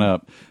got coming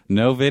up?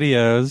 No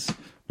videos,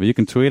 but you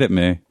can tweet at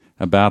me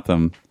about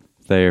them,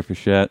 Thayer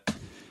Fichette,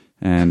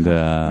 and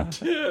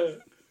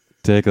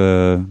take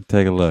a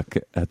look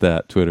at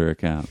that Twitter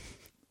account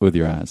with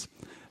your eyes.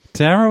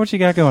 Tamara, what you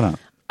got going on?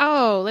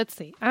 Oh, let's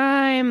see.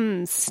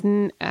 I'm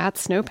at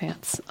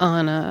Snowpants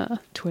on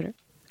Twitter,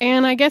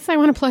 and I guess I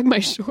want to plug my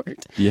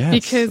short. Yes,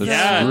 because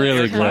Yeah, it's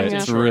really coming great.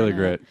 up It's really on,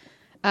 great.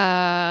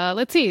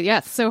 Let's see.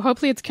 Yes, so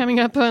hopefully it's coming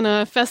up on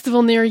a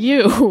festival near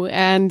you,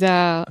 and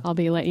I'll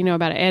be letting you know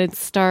about it. And it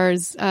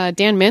stars Dan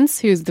Mintz,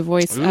 who's the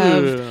voice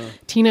of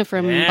Tina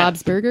from Yeah.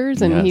 Bob's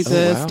Burgers, and Yes. he's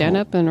Oh, a wow.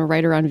 stand-up and a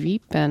writer on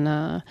Veep,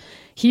 and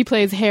he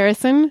plays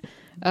Harrison,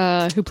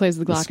 who plays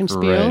the Glockenspiel.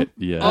 Great.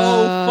 Yes.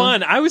 oh,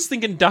 fun. I was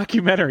thinking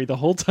documentary the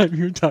whole time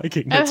you were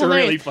talking. That's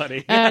really hilarious.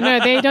 funny. No,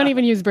 they don't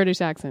even use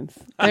British accents.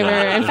 They were,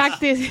 in fact,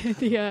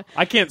 the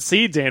I can't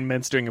see Dan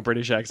Mintz doing a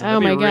British accent. oh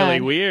That'd my be god,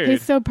 really weird.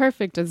 he's so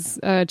perfect as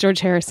George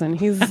Harrison.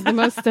 He's the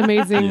most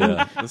amazing.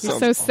 Yeah. You're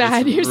so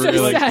sad. You're so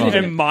really sad. funny.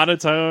 and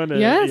monotone. And,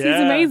 Yes, he's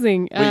yeah.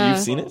 amazing. Wait, you've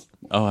seen it?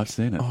 Oh, I've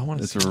seen it. I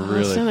wanna It's see it.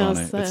 really Oh,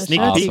 funny. so It's Sneak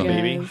awesome. peek,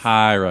 baby.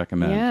 High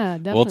recommend. Yeah, We'll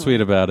definitely.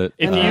 tweet about it.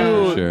 If for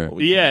you,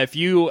 sure. yeah, if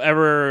you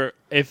ever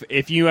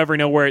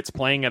know where it's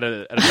playing at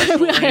a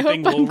festival or I hope anything,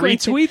 we'll I'm going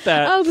to. retweet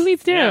that. Oh,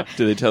 please do. Yeah.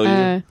 Did they tell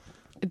you?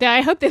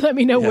 I hope they let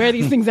me know where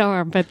these things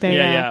are, but they.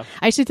 Yeah.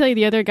 I should tell you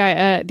the other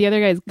guy. The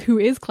other guy who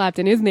is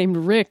Clapton is named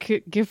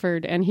Rick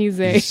Gifford, and he's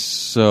a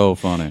So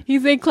funny.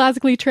 he's a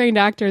classically trained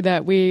actor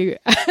that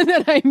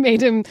that I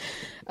made him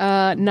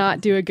not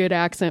do a good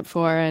accent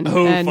for, and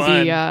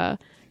fun.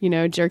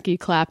 be jerky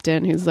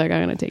Clapton who's like,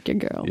 I'm gonna take your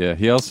girl. Yeah,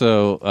 he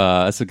also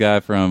that's a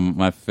guy from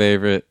one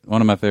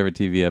of my favorite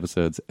TV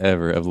episodes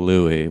ever of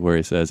Louie, where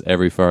he says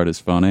every fart is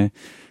funny,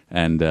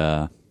 and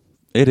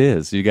it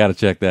is. You got to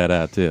check that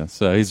out too.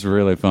 So he's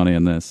really funny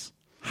in this.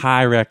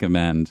 High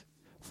recommend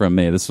from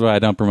me. This is why I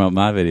don't promote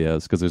my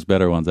videos, because there's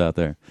better ones out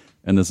there,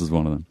 and this is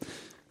one of them.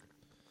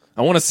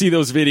 I want to see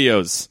those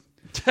videos.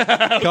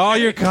 Call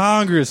your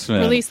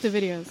congressman. Release the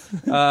videos.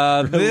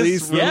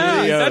 This Yeah,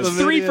 release that's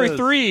the 3 for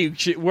videos.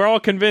 3. We're all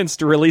convinced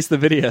to release the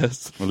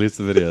videos. Release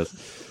the videos.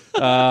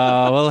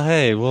 Well,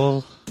 hey,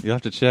 you'll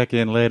have to check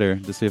in later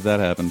to see if that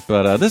happened.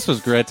 But this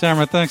was great.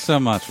 Tamara, thanks so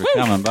much for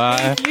coming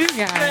by. You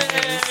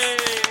guys.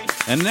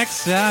 And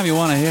next time you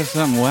want to hear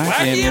something wacky,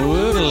 Wacky and and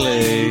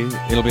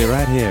woodly, it'll be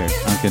right here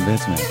on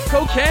Convince Me.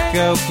 Cocaine.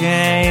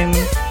 Cocaine.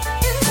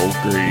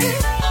 Cocaine.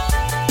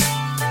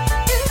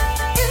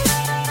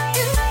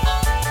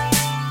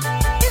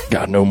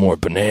 Got no more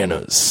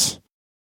bananas.